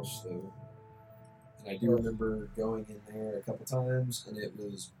haunted house, though. And I do remember going in there a couple times, and it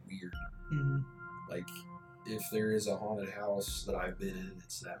was weird. Mm-hmm. Like, if there is a haunted house that I've been in,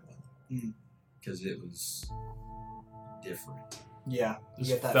 it's that one. Because it was different. Yeah, you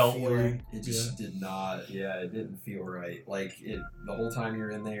get that felt feeling. weird. It just did not, it didn't feel right. Like, the whole time you're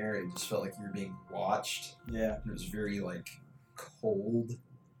in there, it just felt like you were being watched. Yeah. It was very, like, cold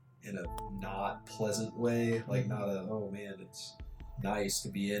in a not pleasant way. Like, not a, oh man, it's nice to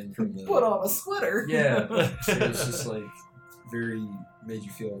be in from the... Put on a sweater. Yeah. It was just, like, made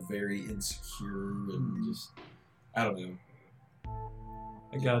you feel very insecure and just, I don't know.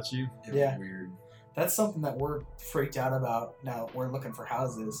 I got you. It was weird. That's something that we're freaked out about now. We're looking for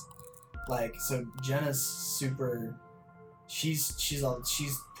houses. Like, so Jenna's super. She's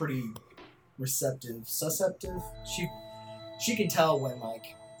pretty receptive, susceptible. She can tell when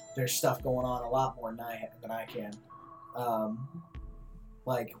like there's stuff going on a lot more than I can.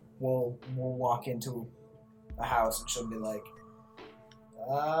 Like we'll walk into a house and she'll be like,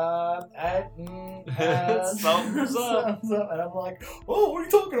 something's up. And I'm like, oh, what are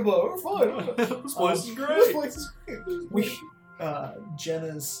you talking about? We're fine. This place is great. This place is great.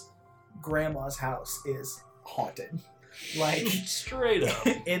 Jenna's grandma's house is haunted. Like straight up.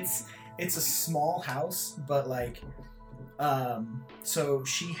 It's a small house, but like, so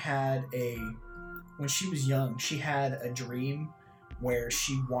when she was young, she had a dream where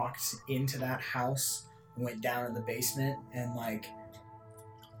she walked into that house, went down in the basement, and like,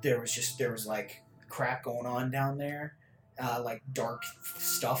 there was like crap going on down there, like dark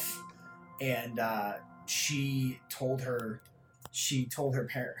stuff, and she told her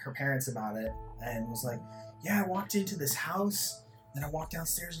parents about it, and was like, yeah, I walked into this house, then I walked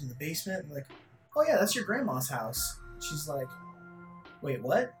downstairs into the basement, and like, oh yeah, that's your grandma's house. She's like, wait,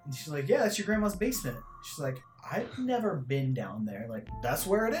 what? And she's like, yeah, that's your grandma's basement. She's like, I've never been down there. Like, that's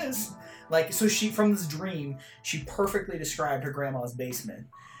where it is. Like, so from this dream, she perfectly described her grandma's basement.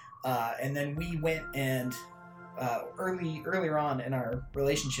 And then we went and earlier on in our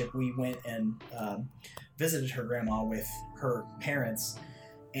relationship, we went and visited her grandma with her parents,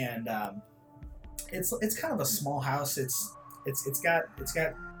 and it's kind of a small house. It's got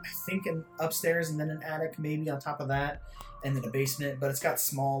I think an upstairs and then an attic maybe on top of that, and then a basement, but it's got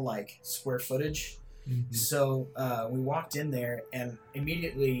small like square footage. Mm-hmm. So we walked in there and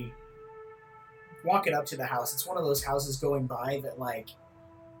immediately walking up to the house. It's one of those houses going by that like.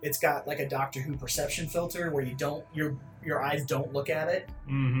 It's got like a Doctor Who perception filter where you don't your eyes don't look at it.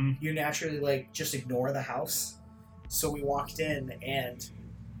 Mm-hmm. You naturally like just ignore the house. So we walked in and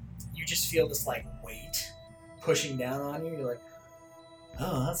you just feel this like weight pushing down on you. You're like,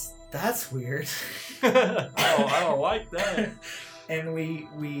 oh, that's weird. I don't like that. And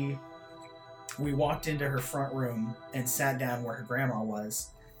we walked into her front room and sat down where her grandma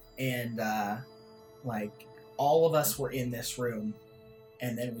was, and like all of us were in this room.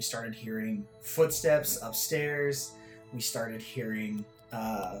 And then we started hearing footsteps upstairs. We started hearing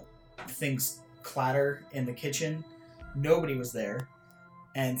things clatter in the kitchen. Nobody was there.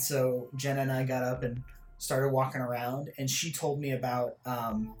 And so Jenna and I got up and started walking around. And she told me about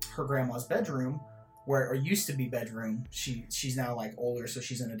her grandma's bedroom, or used to be bedroom. She's now like older, so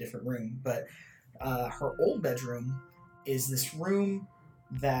she's in a different room. But her old bedroom is this room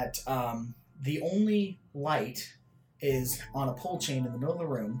that the only light is on a pole chain in the middle of the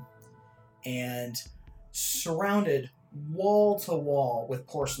room, and surrounded wall to wall with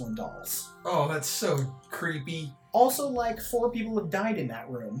porcelain dolls. Oh, that's so creepy. Also, like 4 people have died in that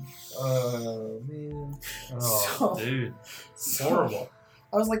room. Oh man. Oh, dude, horrible.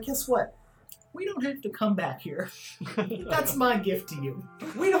 I was like, guess what? We don't have to come back here. That's my gift to you.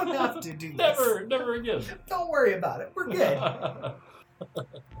 We don't have to do this. Never again. Don't worry about it. We're good.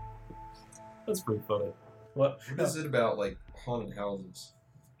 That's pretty funny. What? What is it about like haunted houses?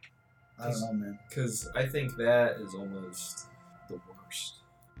 I don't know, man. Because I think that is almost the worst.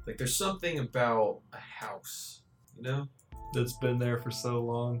 Like, there's something about a house, you know? That's been there for so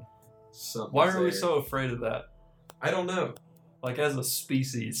long. Something's Why are we there. so afraid of that? I don't know. Like, as a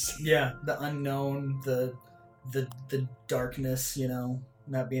species. Yeah, the unknown, the darkness,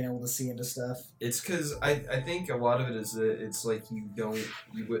 not being able to see into stuff. It's because I think a lot of it is that it's like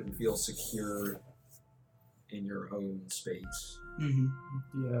you wouldn't feel secure in your own space.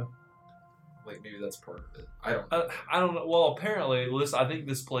 Mm-hmm. Yeah. Like, maybe that's part of it. I don't know. I don't know. Well, apparently, listen, I think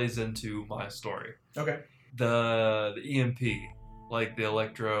this plays into my story. Okay. The EMP, like the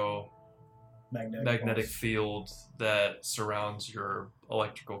magnetic pulse. field that surrounds your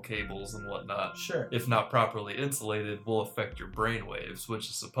electrical cables and whatnot, Sure. if not properly insulated, will affect your brain waves, which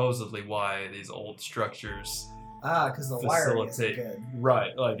is supposedly why these old structures Because the wiring isn't facilitate. good.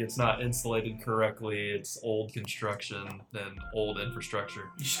 Right, like it's not insulated correctly, it's old construction and old infrastructure.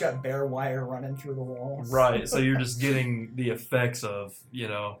 You just got bare wire running through the walls. Right, so you're just getting the effects of,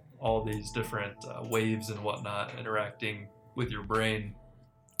 all these different waves and whatnot interacting with your brain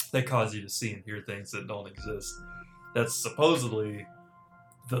that cause you to see and hear things that don't exist. That's supposedly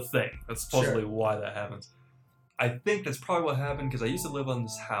the thing. That's supposedly why that happens. I think that's probably what happened because I used to live on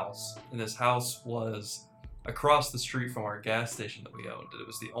this house, and this house was across the street from our gas station that we owned. It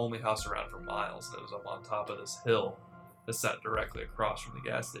was the only house around for miles, and it was up on top of this hill that sat directly across from the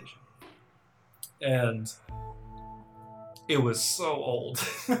gas station. And it was so old.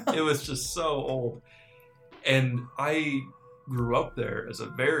 It was just so old. And I grew up there as a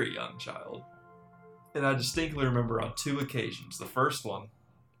very young child. And I distinctly remember on 2 occasions. The first one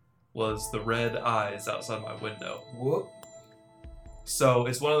was the red eyes outside my window. Whoop. So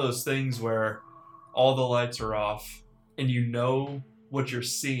it's one of those things where all the lights are off and you know what you're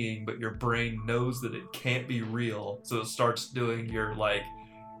seeing, but your brain knows that it can't be real. So it starts doing your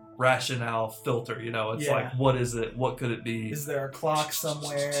rationale filter, it's Yeah. like, what is it? What could it be? Is there a clock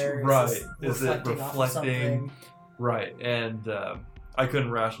somewhere? Right. Is Is it off of reflecting? something? Right. And I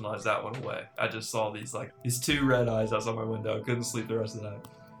couldn't rationalize that one away. I just saw these 2 red eyes outside my window. I couldn't sleep the rest of the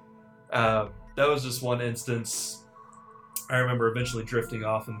night. That was just one instance. I remember eventually drifting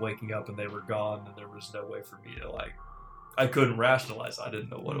off and waking up and they were gone, and there was no way for me to I couldn't rationalize. I didn't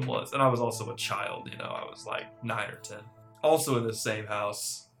know what it was. And I was also a child, I was 9 or 10. Also in the same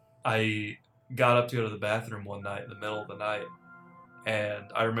house, I got up to go to the bathroom one night in the middle of the night, and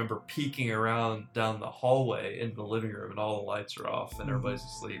I remember peeking around down the hallway into the living room, and all the lights are off and everybody's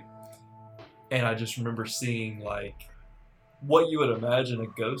asleep. And I just remember seeing what you would imagine a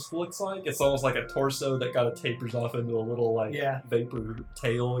ghost looks like. It's almost like a torso that kind of tapers off into a little vapor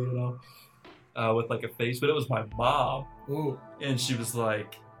tail, with a face. But it was my mom. Ooh. And she was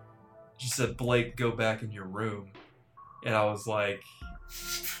she said, "Blake, go back in your room." And I was like,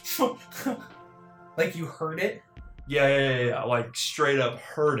 you heard it? Yeah. Straight up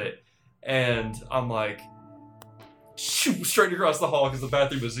heard it. And I'm shoot, straight across the hall, because the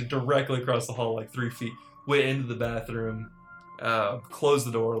bathroom was directly across the hall, 3 feet. Went into the bathroom, closed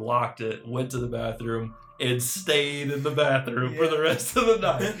the door, locked it, went to the bathroom, and stayed in the bathroom for the rest of the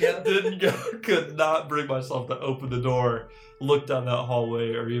night. Didn't go, could not bring myself to open the door, look down that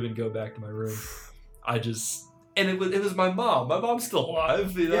hallway, or even go back to my room. And it was my mom. My mom's still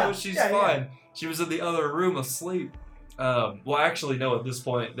alive, she's fine. She was in the other room asleep. Well, actually, no, at this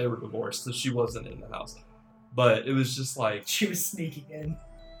point, they were divorced, so she wasn't in the house. But it was just she was sneaking in.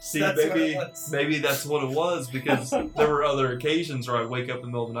 See, That's maybe that's what it was, because there were other occasions where I'd wake up in the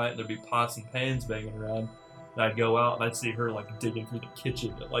middle of the night and there'd be pots and pans banging around. And I'd go out and I'd see her digging through the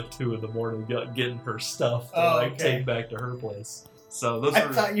kitchen at 2 in the morning, getting her stuff to take back to her place. So those I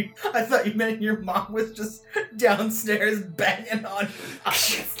thought you meant your mom was just downstairs banging on at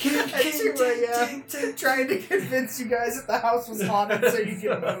 2 a.m. trying to convince you guys that the house was haunted so you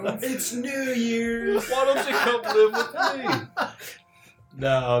could move. It's New Year's. Why don't you come live with me?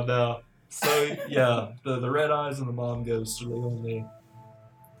 No. So yeah, the red eyes and the mom ghosts are the only.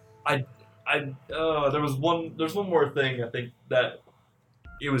 There's one more thing I think that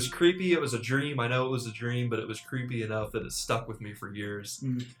it was creepy. It was a dream. I know it was a dream, but it was creepy enough that it stuck with me for years.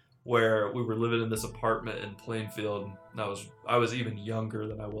 Where we were living in this apartment in Plainfield, and I was even younger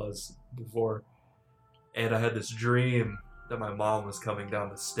than I was before, and I had this dream that my mom was coming down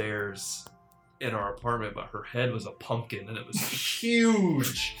the stairs in our apartment, but her head was a pumpkin, and it was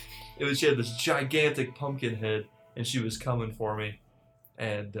huge. She had this gigantic pumpkin head, and she was coming for me,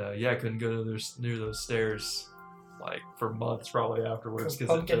 and I couldn't go near those stairs for months probably afterwards,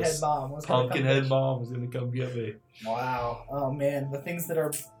 because Pumpkinhead Mom was going to come get me. Wow. Oh man, the things that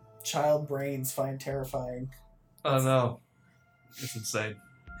are child brains find terrifying. I don't know. It's insane.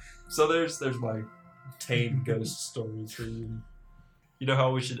 So there's my tame ghost stories for you. You know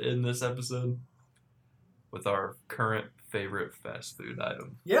how we should end this episode? With our current favorite fast food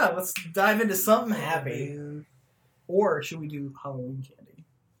item. Yeah, let's dive into something happy. Or should we do Halloween candy?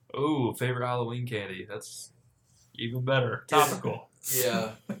 Ooh, favorite Halloween candy. That's even better. Topical.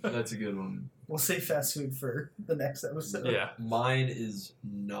 Yeah, that's a good one. We'll save fast food for the next episode. Yeah. Mine is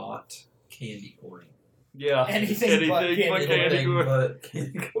not candy corn. Yeah. Anything but candy corn. Anything but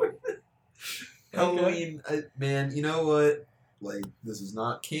candy corn. Halloween, man, you know what? Like, this is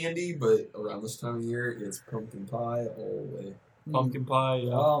not candy, but around this time of year, it's pumpkin pie all the way. Pumpkin pie,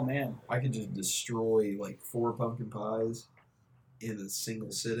 yeah. Oh, man. I could just destroy, like, 4 pumpkin pies in a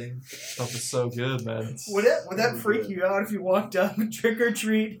single sitting. Stuff is so good, man. Would that freak you out if you walked up and trick or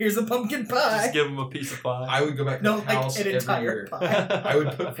treat, here's a pumpkin pie? Just give them a piece of pie. I would go back to the house an every entire year. pie. I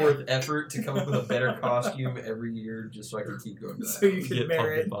would put forth effort to come up with a better costume every year just so I could keep going to that. So you house. could Get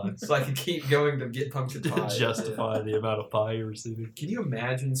merit. pumpkin pie. So I could keep going to get pumpkin pie. Justify the amount of pie you're receiving. Can you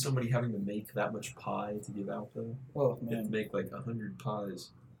imagine somebody having to make that much pie to give out, though? Oh, They have man. to make like 100 pies.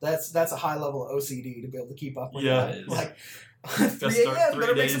 That's a high level of OCD to be able to keep up with Yeah, that. it is. Like, Gotta 3 start a.m., 3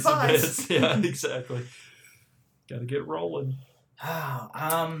 better make days some in pies. bits. Yeah, exactly. Gotta get rolling.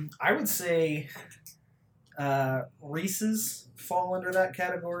 I would say Reese's fall under that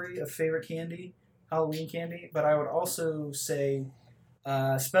category of favorite candy, Halloween candy. But I would also say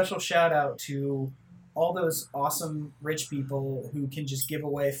special shout out to all those awesome rich people who can just give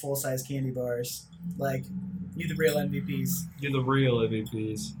away full size candy bars. Like, you the real MVPs. You're the real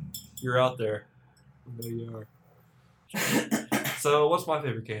MVPs. You're out there. I know you are. So, what's my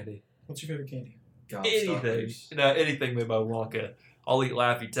favorite candy? What's your favorite candy? Anything. Gobstoppers. No, anything made by Wonka. I'll eat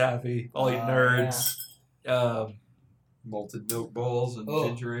Laffy Taffy. I'll eat Nerds. Malted milk balls and Oh.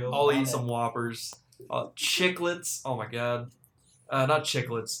 ginger ale. I'll eat some Whoppers. Chiclets. Oh my god. Not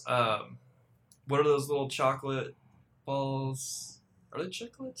chiclets. What are those little chocolate balls? Are they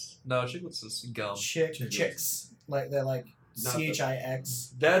chiclets? No, chiclets is gum. Chicks. Like, they're like Not the-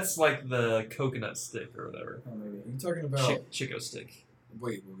 CHIX. That's like the coconut stick or whatever. Oh, maybe. Are you talking about... Chico stick.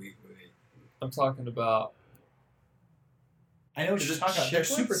 Wait. I'm talking about. I know what Is you're it talking about. They're chiclets?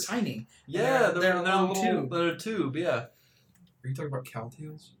 super tiny. Yeah, They're they're long little tube. They're a tube, yeah. Are you talking about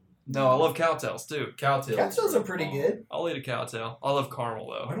cowtails? No, I love cowtails too. Cowtails. Cowtails are pretty good. I'll eat a cowtail. I love caramel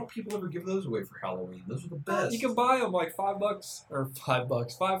Why though. don't people ever give those away for Halloween? Those are the best. You can buy them like $5 or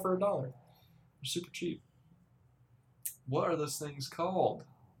 $5, 5 for $1. They're super cheap. What are those things called?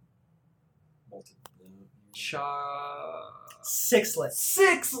 Malted Sixlets.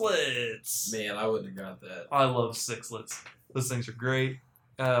 Sixlets. Man, I wouldn't have got that. I love sixlets. Those things are great.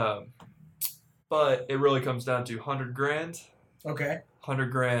 But it really comes down to 100 grand. Okay.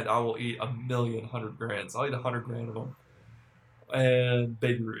 100 grand, I will eat 1,000,000 100 grands. I'll eat 100 grand of them. And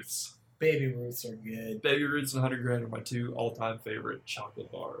Baby Ruths. Baby Ruths are good. Baby Ruths and 100 grand are my 2 all-time favorite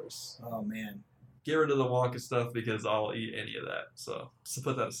chocolate bars. Oh, man. Get rid of the Wonka stuff because I'll eat any of that. So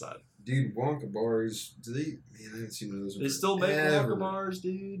put that aside. Dude, Wonka bars, do they... Man, I haven't seen one of those in They still make forever. Wonka bars,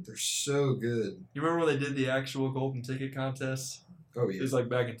 dude. They're so good. You remember when they did the actual golden ticket contest? Oh, It yeah. was like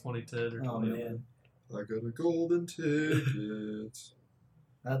back in 2010 or Oh, 2011. man. I got a golden ticket.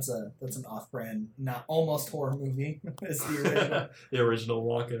 That's an off-brand, not almost horror movie. It's the original. The original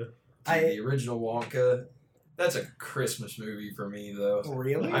Wonka. Dude, the original Wonka. That's a Christmas movie for me, though.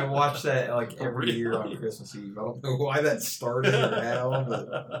 Really? I watch that like every year on Really? Christmas Eve. I don't know why that started or how,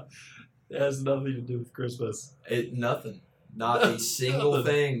 but It has nothing to do with Christmas. nothing. Not a single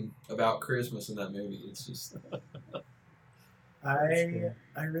thing about Christmas in that movie. It's just I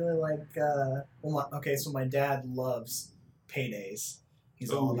really like. So my dad loves Paydays.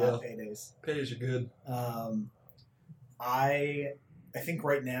 He's all Oh, about Paydays. Paydays are good. I think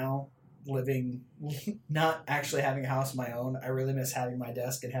right now, living, not actually having a house of my own, I really miss having my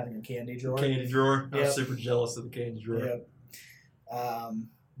desk and having a candy drawer. Candy drawer. I'm Yep. super jealous of the candy drawer. Yep.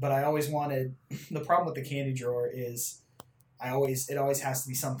 But I always wanted. The problem with the candy drawer is, it always has to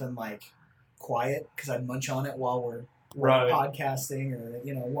be something like quiet because I munch on it while we're Right. podcasting or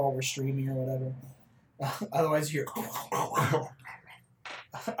while we're streaming or whatever. Otherwise, you're.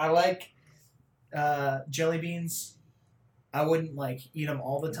 I like jelly beans. I wouldn't eat them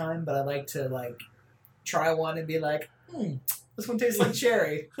all the time, but I like to try one and be like, this one tastes like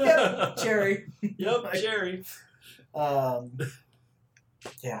cherry. Yep, cherry. Yep, cherry.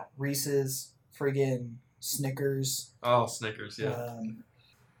 Yeah, Reese's, friggin' Snickers. Oh, Snickers, yeah.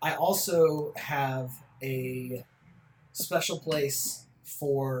 I also have a special place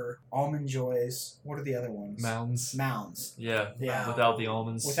for Almond Joys. What are the other ones? Mounds. Yeah. Without the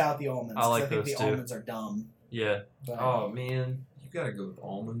almonds. Without the almonds. I like 'cause think those the too. almonds are dumb. Yeah. But, Oh man, you gotta go with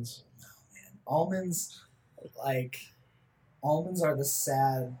almonds. almonds, almonds are the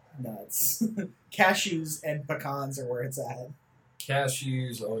sad nuts. Cashews and pecans are where it's at.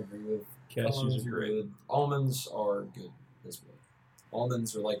 Cashews, I'll agree with. Cashews are great. Good. Almonds are good as well.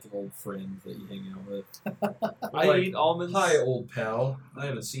 Almonds are like an old friend that you hang out with. I eat almonds. Hi, old pal. I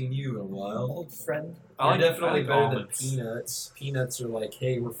haven't seen you in a while. Old friend. You're definitely I like better almonds. than peanuts. Peanuts are like,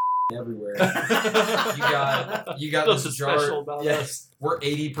 hey, we're everywhere. you got What's this so jar. special about Yes, we're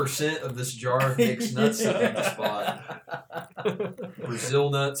 80% of this jar of mixed nuts in the spot. Brazil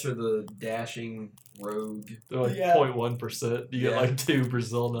nuts are the dashing rogue. They're like Yeah. 0.1%. You get Yeah. like 2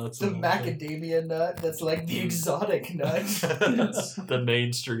 Brazil nuts. The in one thing. macadamia nut, that's like the exotic nut. The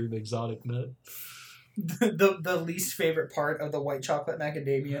mainstream exotic nut. the least favorite part of the white chocolate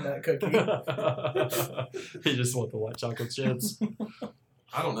macadamia nut cookie. You just want the white chocolate chips.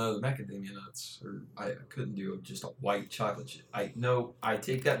 I don't know, the macadamia nuts, or I couldn't do just a white chocolate chip. I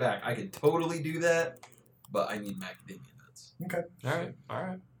take that back. I could totally do that, but I need macadamia nuts. All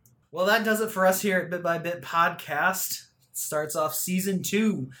right. Well, that does it for us here at Bit by Bit Podcast. Starts off season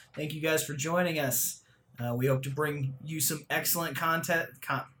 2. Thank you guys for joining us. We hope to bring you some excellent content.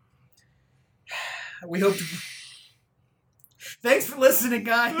 We hope to. Thanks for listening,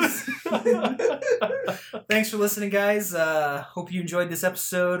 guys. Thanks for listening, guys. Hope you enjoyed this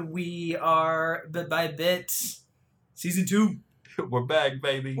episode. We are Bit by Bit, season 2. We're back,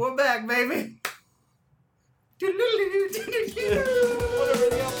 baby. We're back, baby.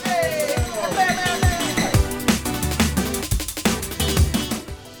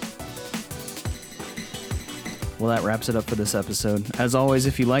 Well, that wraps it up for this episode. As always,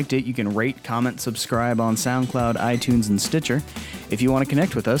 if you liked it, you can rate, comment, subscribe on SoundCloud, iTunes, and Stitcher. If you want to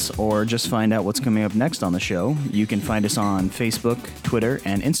connect with us or just find out what's coming up next on the show, you can find us on Facebook, Twitter,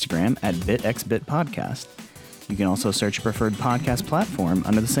 and Instagram at BitXBitPodcast. You can also search your preferred podcast platform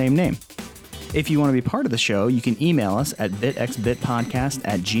under the same name. If you want to be part of the show, you can email us at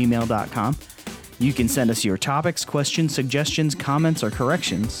bitxbitpodcast@gmail.com. You can send us your topics, questions, suggestions, comments, or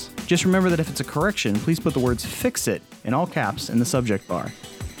corrections. Just remember that if it's a correction, please put the words "fix it" in all caps in the subject bar.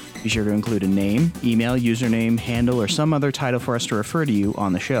 Be sure to include a name, email, username, handle, or some other title for us to refer to you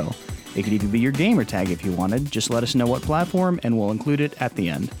on the show. It could even be your gamer tag if you wanted. Just let us know what platform, and we'll include it at the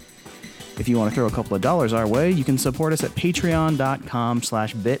end. If you want to throw a couple of dollars our way, you can support us at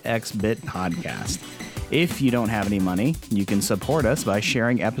patreon.com/bitxbitpodcast. If you don't have any money, you can support us by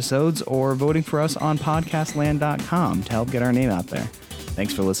sharing episodes or voting for us on podcastland.com to help get our name out there.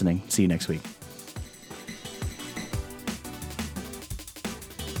 Thanks for listening. See you next week.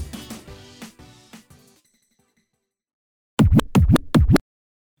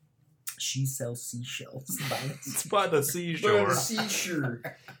 She sells seashells. It's by the seashore. Seashore.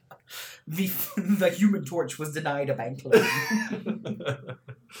 The Human Torch was denied a bank loan.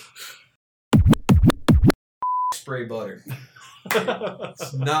 Spray butter.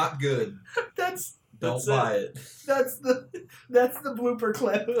 It's not good. Don't buy it. That's the blooper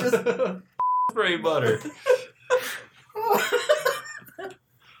clip. Spray butter.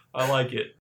 I like it.